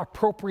draw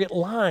appropriate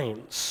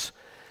lines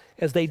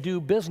as they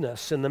do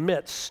business in the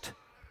midst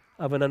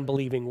of an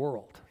unbelieving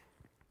world.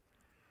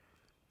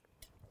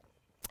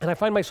 And I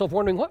find myself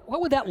wondering, what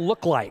would that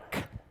look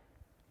like?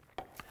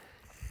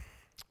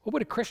 What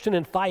would a Christian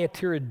in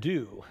Thyatira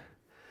do?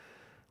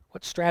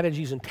 What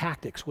strategies and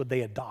tactics would they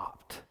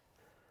adopt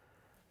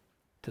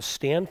to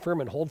stand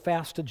firm and hold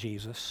fast to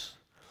Jesus,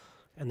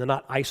 and to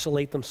not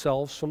isolate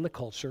themselves from the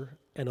culture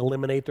and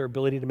eliminate their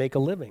ability to make a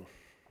living?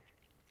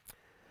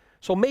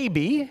 So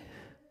maybe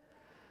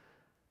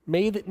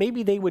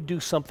they would do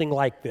something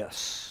like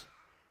this.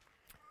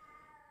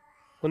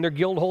 When their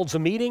guild holds a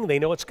meeting, they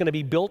know it's going to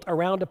be built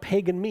around a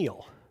pagan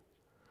meal.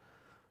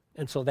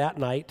 And so that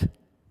night,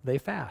 they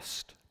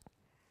fast.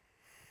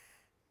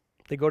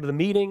 They go to the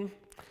meeting,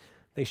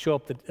 they show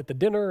up at the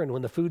dinner, and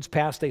when the food's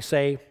passed, they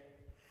say,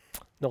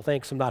 "No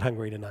thanks, I'm not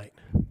hungry tonight."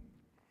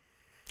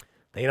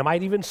 They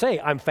might even say,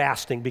 "I'm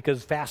fasting,"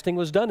 because fasting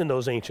was done in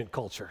those ancient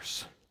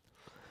cultures.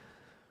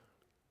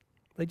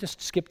 They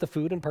just skip the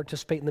food and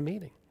participate in the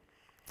meeting.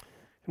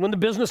 And when the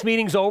business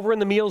meeting's over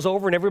and the meal's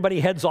over and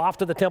everybody heads off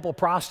to the temple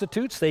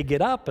prostitutes, they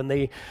get up and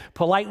they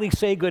politely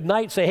say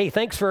goodnight, say, "Hey,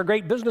 thanks for a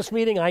great business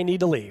meeting, I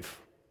need to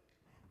leave."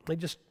 They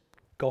just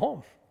go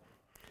home.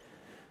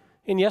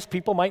 And yes,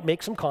 people might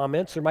make some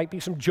comments, there might be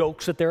some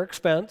jokes at their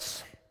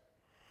expense,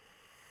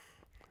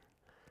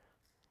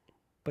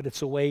 but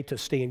it's a way to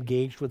stay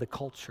engaged with the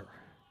culture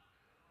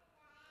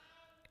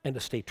and to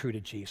stay true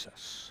to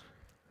Jesus.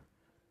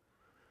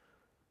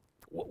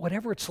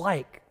 Whatever it's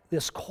like,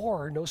 this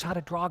core knows how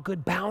to draw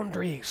good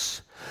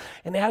boundaries.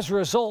 And as a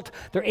result,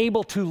 they're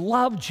able to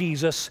love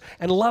Jesus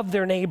and love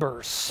their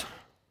neighbors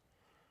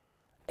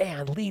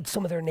and lead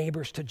some of their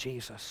neighbors to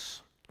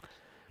Jesus.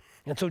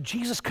 And so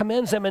Jesus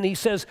commends them and he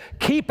says,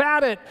 keep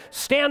at it,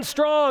 stand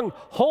strong,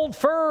 hold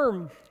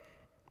firm.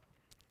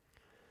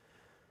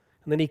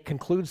 And then he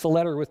concludes the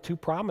letter with two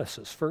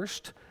promises.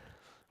 First,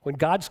 when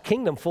God's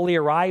kingdom fully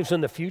arrives in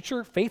the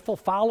future, faithful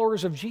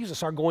followers of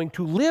Jesus are going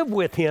to live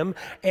with him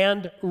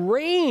and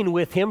reign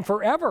with him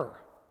forever.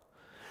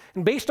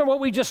 And based on what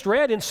we just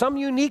read, in some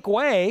unique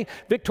way,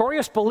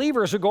 victorious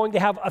believers are going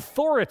to have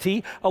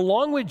authority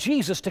along with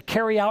Jesus to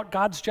carry out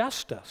God's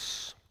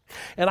justice.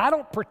 And I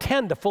don't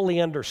pretend to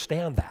fully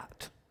understand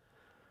that,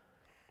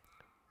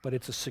 but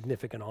it's a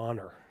significant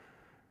honor.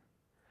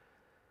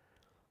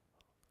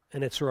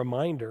 And it's a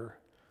reminder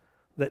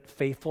that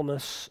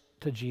faithfulness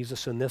to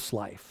Jesus in this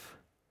life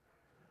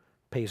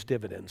pays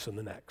dividends in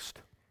the next.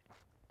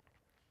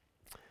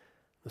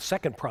 The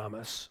second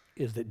promise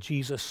is that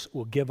Jesus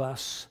will give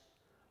us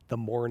the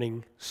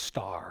morning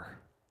star.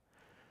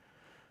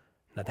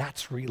 Now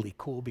that's really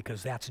cool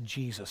because that's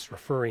Jesus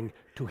referring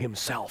to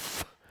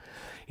himself.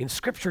 In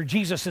Scripture,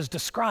 Jesus is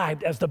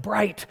described as the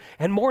bright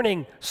and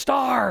morning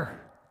star,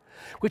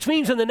 which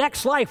means in the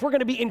next life, we're going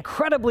to be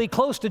incredibly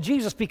close to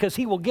Jesus because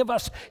he will give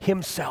us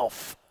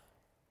himself.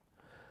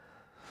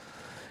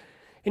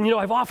 And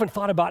I've often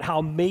thought about how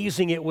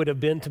amazing it would have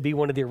been to be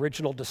one of the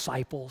original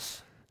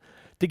disciples,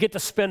 to get to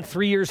spend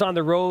 3 years on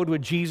the road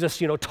with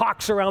Jesus,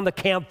 talks around the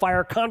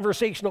campfire,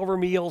 conversation over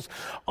meals,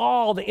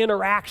 all the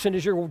interaction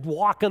as you're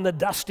walking the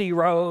dusty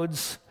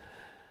roads.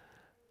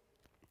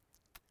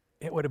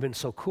 It would have been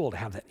so cool to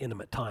have that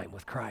intimate time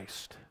with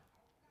Christ.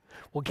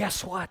 Well,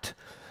 guess what?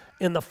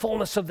 In the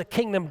fullness of the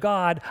kingdom of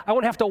God, I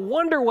won't have to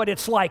wonder what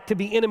it's like to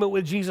be intimate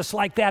with Jesus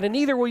like that, and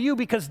neither will you,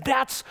 because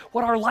that's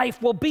what our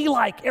life will be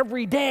like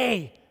every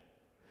day.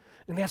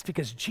 And that's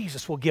because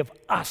Jesus will give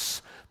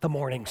us the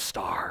morning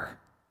star.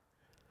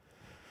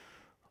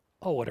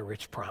 Oh, what a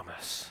rich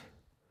promise.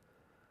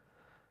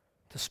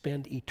 To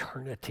spend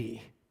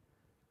eternity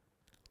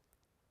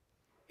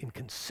in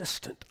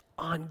consistent,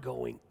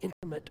 ongoing,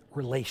 intimate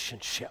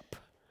relationship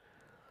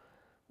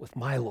with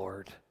my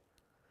Lord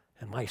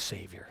and my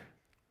Savior.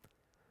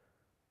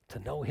 To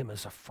know him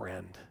as a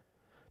friend,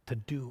 to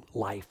do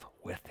life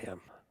with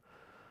him.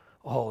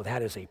 Oh,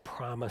 that is a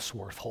promise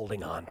worth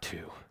holding on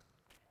to.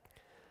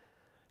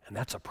 And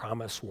that's a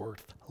promise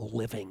worth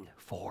living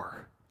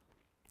for.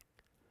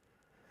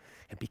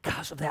 And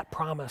because of that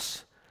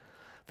promise,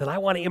 then I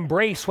want to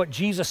embrace what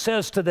Jesus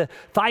says to the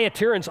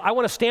Thyatirans. I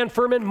want to stand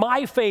firm in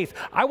my faith.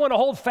 I want to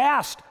hold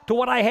fast to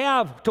what I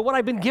have, to what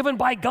I've been given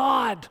by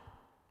God.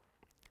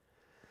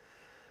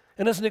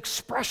 And as an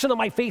expression of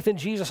my faith in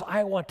Jesus,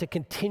 I want to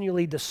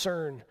continually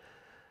discern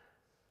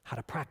how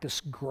to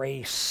practice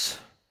grace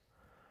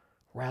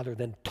rather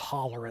than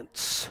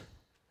tolerance.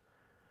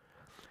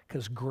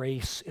 Because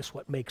grace is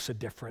what makes a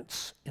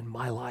difference in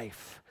my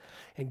life.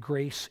 And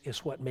grace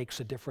is what makes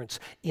a difference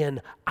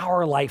in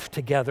our life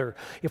together.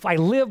 If I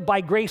live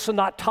by grace and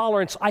not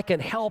tolerance, I can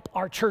help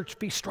our church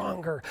be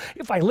stronger.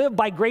 If I live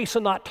by grace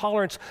and not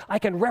tolerance, I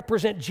can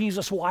represent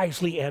Jesus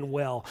wisely and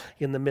well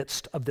in the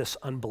midst of this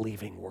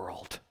unbelieving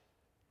world.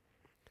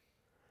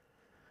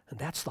 And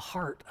that's the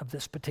heart of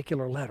this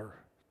particular letter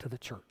to the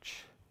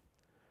church.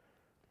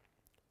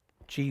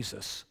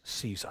 Jesus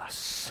sees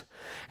us,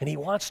 and he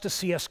wants to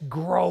see us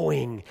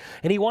growing,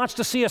 and he wants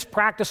to see us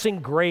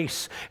practicing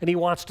grace, and he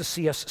wants to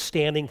see us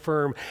standing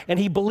firm, and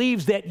he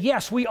believes that,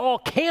 yes, we all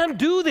can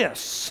do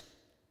this,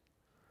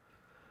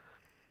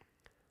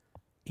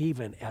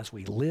 even as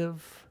we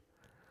live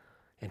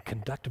and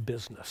conduct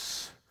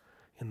business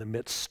in the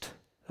midst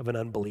of an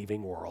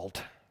unbelieving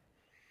world.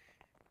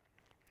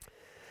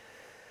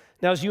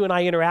 Now, as you and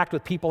I interact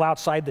with people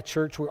outside the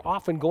church, we're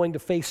often going to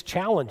face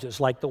challenges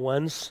like the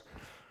ones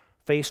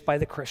faced by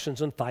the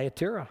Christians in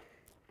Thyatira.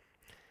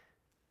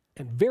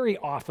 And very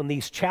often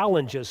these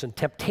challenges and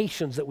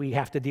temptations that we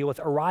have to deal with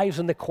arise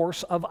in the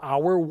course of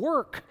our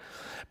work,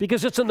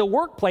 because it's in the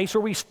workplace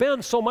where we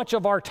spend so much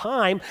of our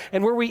time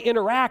and where we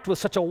interact with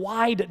such a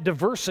wide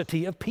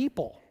diversity of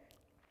people.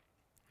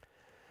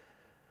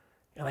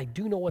 And I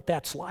do know what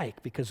that's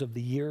like because of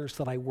the years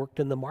that I worked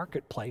in the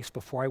marketplace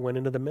before I went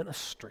into the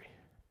ministry.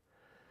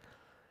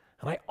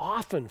 And I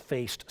often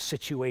faced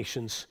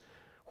situations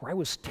where I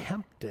was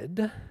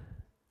tempted,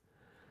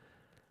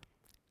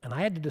 and I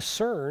had to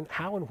discern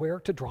how and where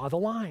to draw the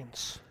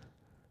lines.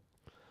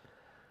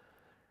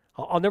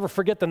 I'll never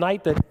forget the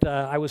night that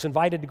I was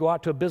invited to go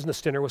out to a business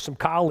dinner with some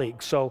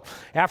colleagues. So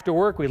after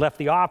work, we left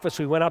the office,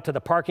 we went out to the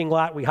parking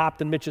lot, we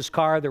hopped in Mitch's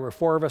car. There were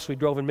 4 of us. We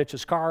drove in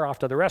Mitch's car off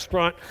to the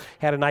restaurant,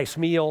 had a nice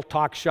meal,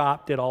 talked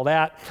shop, did all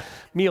that.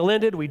 Meal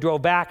ended, we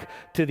drove back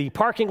to the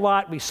parking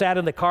lot. We sat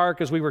in the car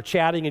because we were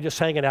chatting and just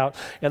hanging out.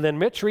 And then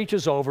Mitch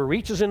reaches over,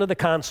 reaches into the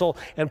console,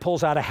 and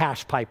pulls out a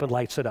hash pipe and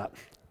lights it up.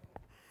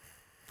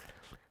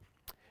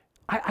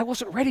 I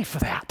wasn't ready for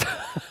that.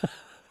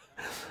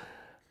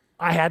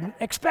 I hadn't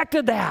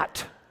expected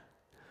that.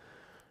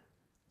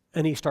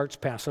 And he starts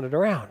passing it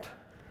around.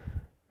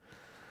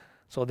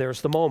 So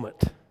there's the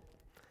moment.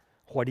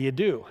 What do you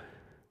do?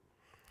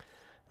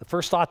 The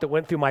first thought that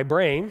went through my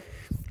brain,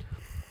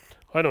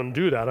 I don't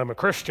do that, I'm a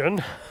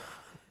Christian.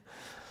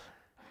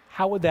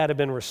 How would that have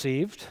been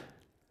received?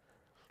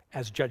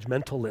 As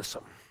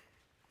judgmentalism.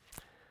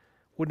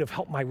 Wouldn't have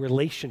helped my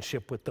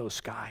relationship with those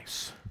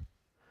guys.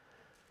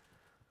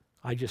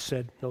 I just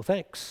said, no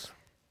thanks.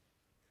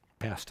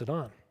 Passed it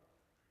on.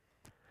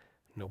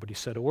 Nobody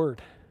said a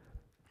word.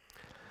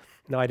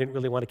 Now, I didn't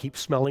really want to keep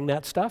smelling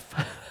that stuff.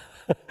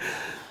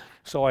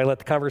 So I let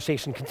the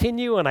conversation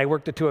continue, and I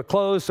worked it to a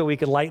close so we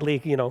could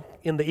lightly,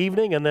 in the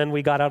evening, and then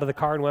we got out of the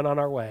car and went on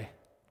our way.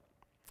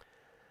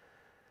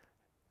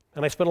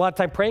 And I spent a lot of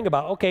time praying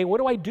about, okay, what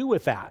do I do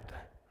with that?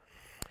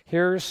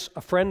 Here's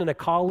a friend and a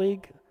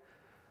colleague.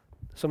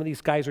 Some of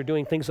these guys are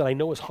doing things that I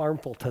know is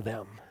harmful to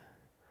them.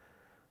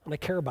 And I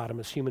care about them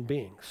as human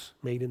beings,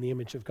 made in the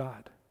image of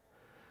God.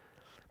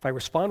 If I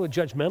respond with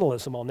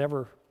judgmentalism, I'll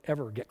never,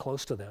 ever get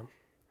close to them.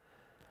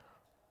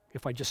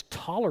 If I just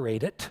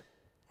tolerate it,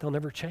 they'll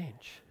never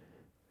change.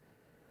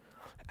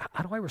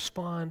 How do I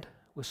respond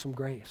with some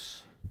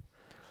grace?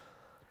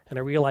 And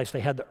I realized I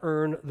had to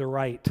earn the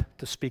right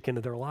to speak into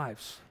their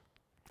lives.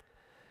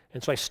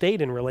 And so I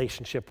stayed in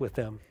relationship with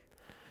them,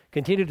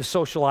 continued to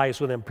socialize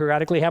with them,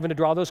 periodically having to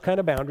draw those kind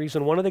of boundaries.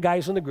 And one of the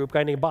guys in the group, a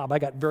guy named Bob, I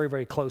got very,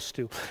 very close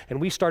to.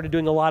 And we started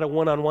doing a lot of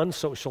one-on-one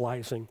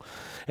socializing.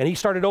 And he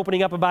started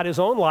opening up about his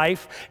own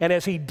life. And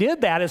as he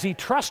did that, as he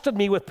trusted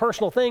me with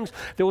personal things,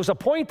 there was a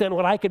point then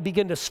when I could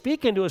begin to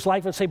speak into his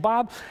life and say,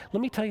 Bob, let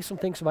me tell you some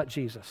things about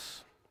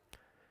Jesus.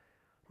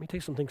 Let me tell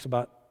you some things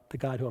about the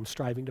God who I'm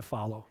striving to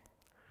follow.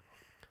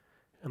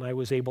 And I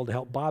was able to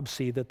help Bob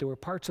see that there were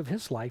parts of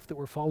his life that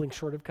were falling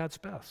short of God's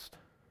best.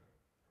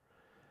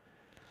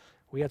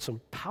 We had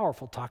some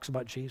powerful talks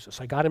about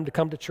Jesus. I got him to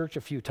come to church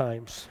a few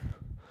times.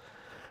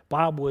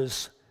 Bob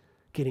was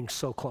getting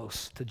so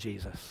close to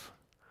Jesus.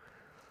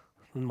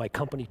 When my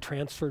company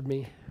transferred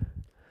me,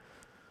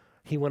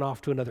 he went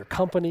off to another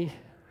company.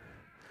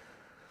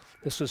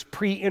 This was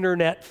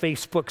pre-internet,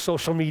 Facebook,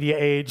 social media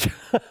age.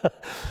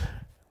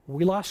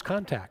 We lost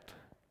contact.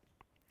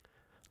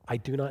 I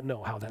do not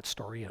know how that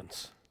story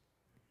ends.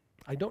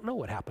 I don't know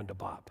what happened to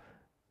Bob.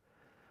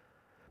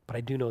 But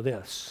I do know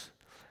this,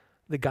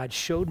 that God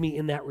showed me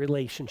in that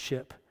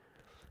relationship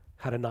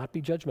how to not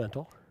be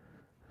judgmental,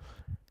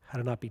 how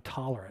to not be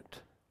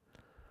tolerant,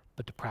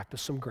 but to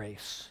practice some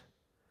grace,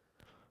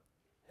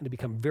 and to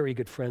become very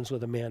good friends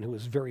with a man who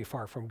was very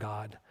far from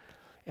God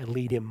and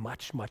lead him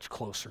much, much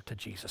closer to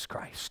Jesus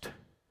Christ.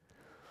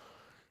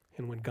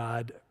 And when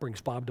God brings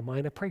Bob to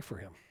mind, I pray for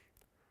him,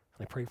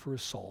 and I pray for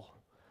his soul.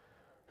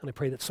 And I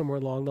pray that somewhere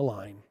along the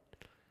line,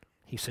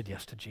 he said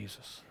yes to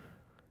Jesus.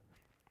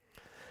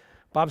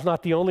 Bob's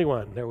not the only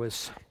one. There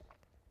was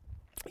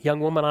a young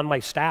woman on my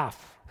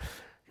staff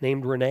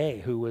named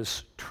Renee who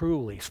was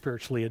truly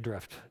spiritually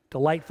adrift.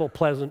 Delightful,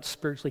 pleasant,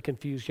 spiritually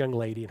confused young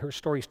lady. And her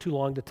story's too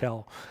long to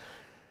tell.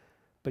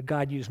 But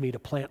God used me to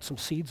plant some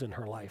seeds in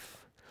her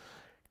life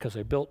because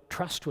I built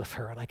trust with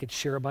her and I could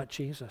share about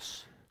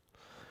Jesus.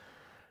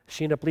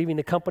 She ended up leaving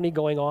the company,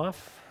 going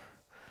off.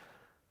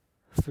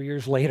 3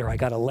 years later, I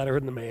got a letter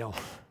in the mail.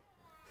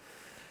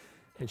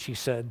 And she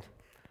said,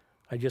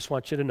 I just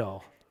want you to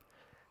know,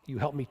 you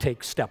helped me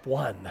take step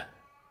 1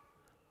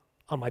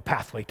 on my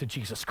pathway to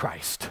Jesus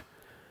Christ.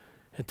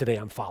 And today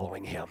I'm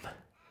following him.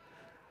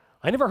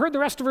 I never heard the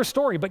rest of her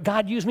story, but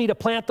God used me to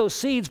plant those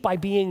seeds by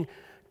being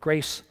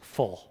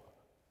graceful,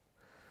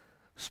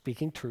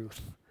 speaking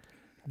truth,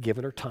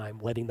 giving her time,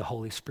 letting the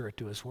Holy Spirit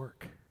do his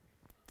work.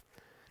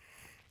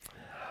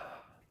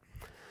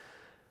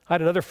 I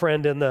had another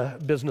friend in the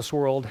business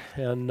world,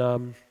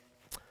 and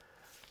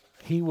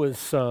he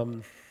was,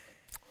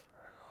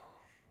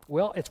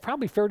 well, it's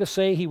probably fair to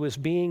say he was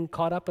being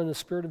caught up in the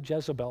spirit of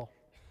Jezebel.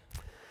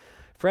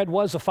 Fred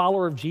was a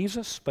follower of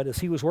Jesus, but as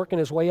he was working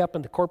his way up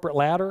in the corporate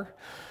ladder,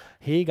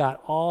 he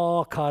got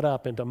all caught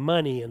up into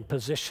money and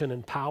position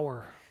and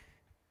power.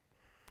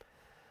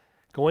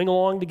 Going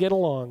along to get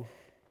along.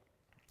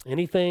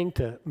 Anything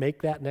to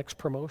make that next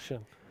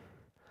promotion.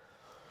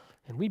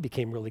 And we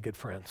became really good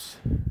friends.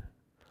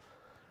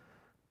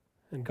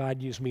 And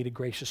God used me to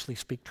graciously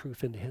speak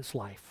truth into his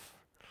life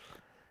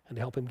and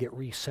to help him get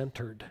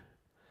recentered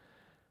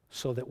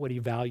so that what he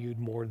valued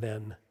more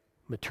than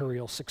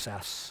material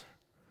success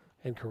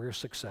and career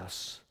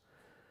success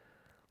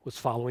was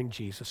following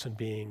Jesus and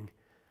being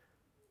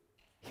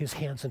his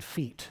hands and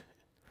feet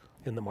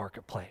in the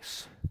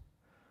marketplace.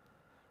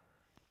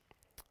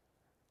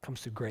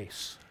 Comes through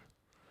grace.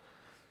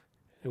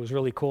 It was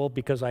really cool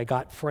because I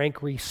got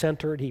Frank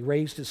recentered. He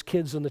raised his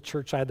kids in the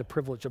church. I had the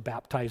privilege of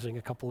baptizing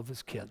a couple of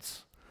his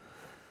kids.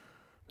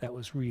 That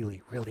was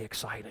really, really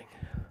exciting.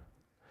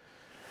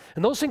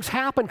 And those things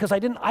happened because I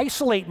didn't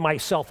isolate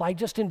myself. I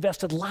just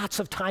invested lots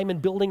of time in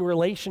building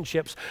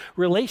relationships.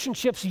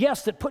 Relationships,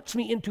 yes, that puts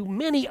me into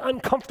many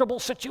uncomfortable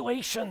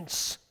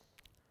situations.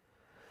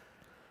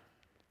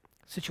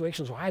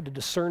 Situations where I had to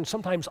discern,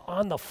 sometimes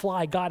on the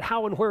fly, God,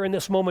 how and where in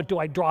this moment do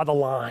I draw the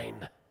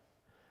line?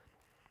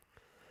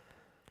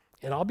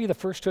 And I'll be the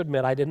first to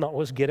admit I didn't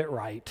always get it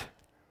right.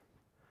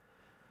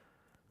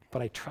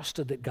 But I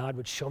trusted that God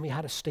would show me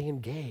how to stay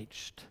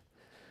engaged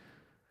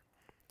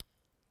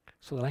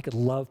so that I could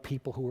love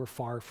people who were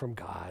far from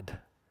God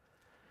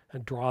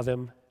and draw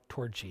them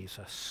toward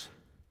Jesus.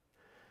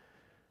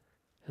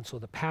 And so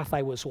the path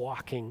I was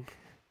walking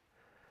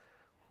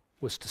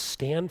was to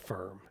stand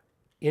firm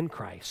in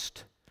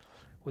Christ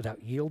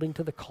without yielding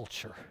to the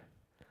culture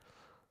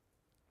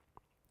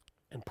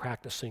and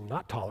practicing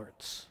not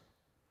tolerance,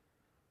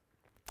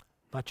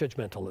 not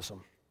judgmentalism,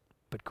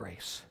 but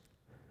grace.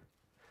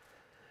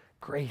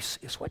 Grace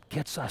is what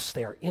gets us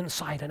there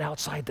inside and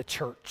outside the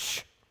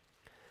church.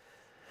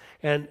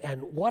 And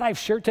what I've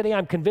shared today,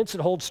 I'm convinced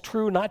it holds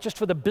true not just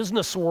for the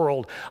business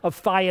world of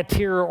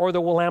Thyatira or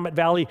the Willamette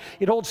Valley.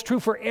 It holds true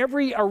for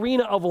every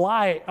arena of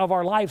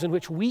our lives in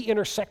which we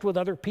intersect with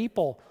other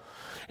people.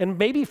 And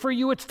maybe for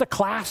you it's the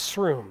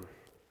classroom.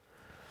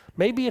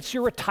 Maybe it's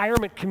your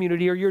retirement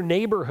community or your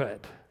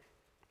neighborhood.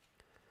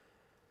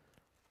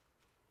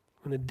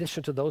 In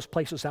addition to those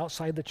places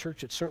outside the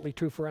church, it's certainly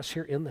true for us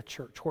here in the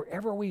church.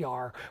 Wherever we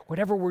are,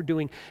 whatever we're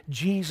doing,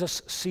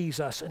 Jesus sees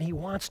us, and he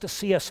wants to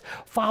see us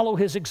follow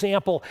his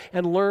example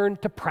and learn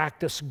to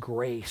practice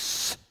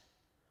grace.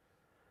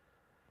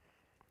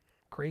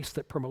 Grace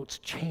that promotes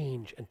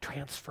change and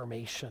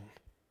transformation.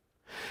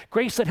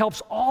 Grace that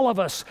helps all of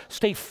us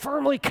stay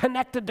firmly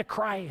connected to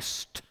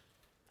Christ.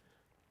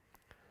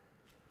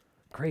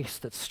 Grace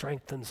that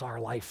strengthens our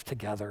life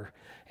together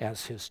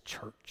as his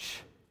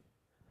church.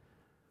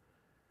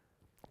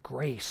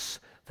 Grace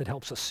that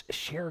helps us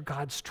share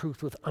God's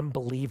truth with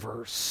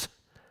unbelievers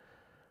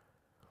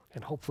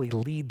and hopefully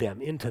lead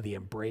them into the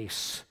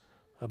embrace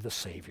of the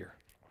Savior.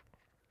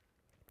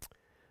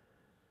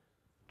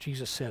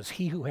 Jesus says,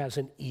 he who has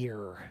an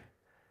ear,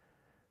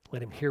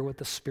 let him hear what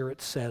the Spirit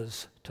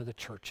says to the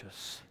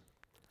churches.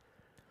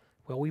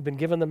 Well, we've been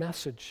given the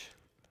message.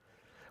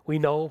 We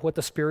know what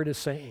the Spirit is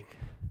saying.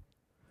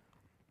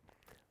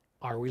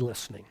 Are we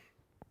listening?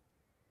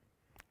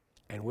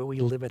 And will we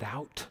live it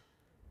out?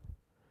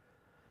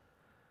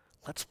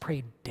 Let's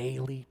pray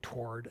daily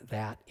toward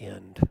that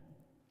end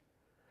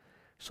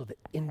so that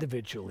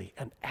individually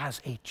and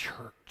as a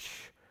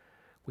church,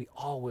 we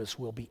always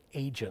will be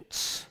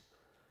agents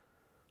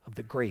of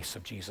the grace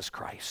of Jesus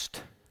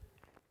Christ.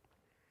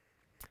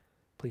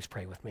 Please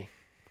pray with me.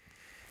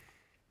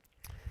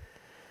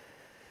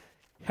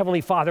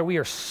 Heavenly Father, we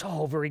are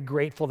so very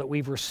grateful that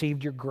we've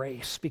received your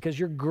grace, because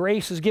your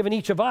grace has given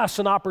each of us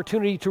an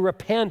opportunity to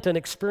repent and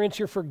experience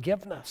your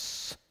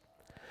forgiveness.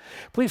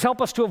 Please help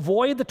us to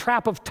avoid the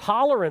trap of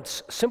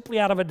tolerance simply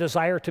out of a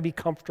desire to be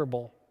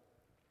comfortable.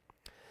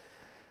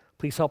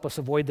 Please help us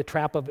avoid the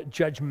trap of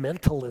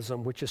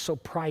judgmentalism, which is so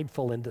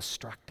prideful and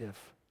destructive.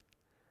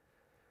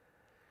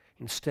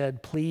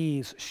 Instead,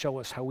 please show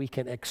us how we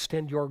can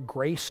extend your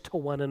grace to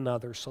one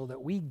another so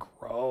that we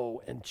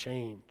grow and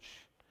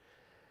change.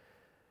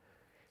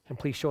 And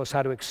please show us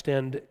how to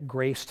extend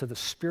grace to the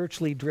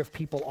spiritually drift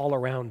people all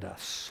around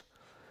us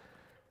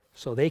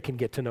so they can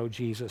get to know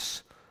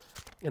Jesus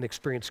and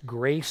experience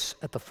grace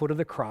at the foot of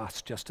the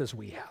cross just as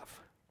we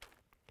have.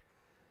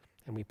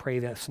 And we pray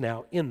this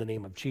now in the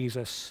name of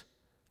Jesus.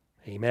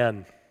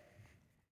 Amen.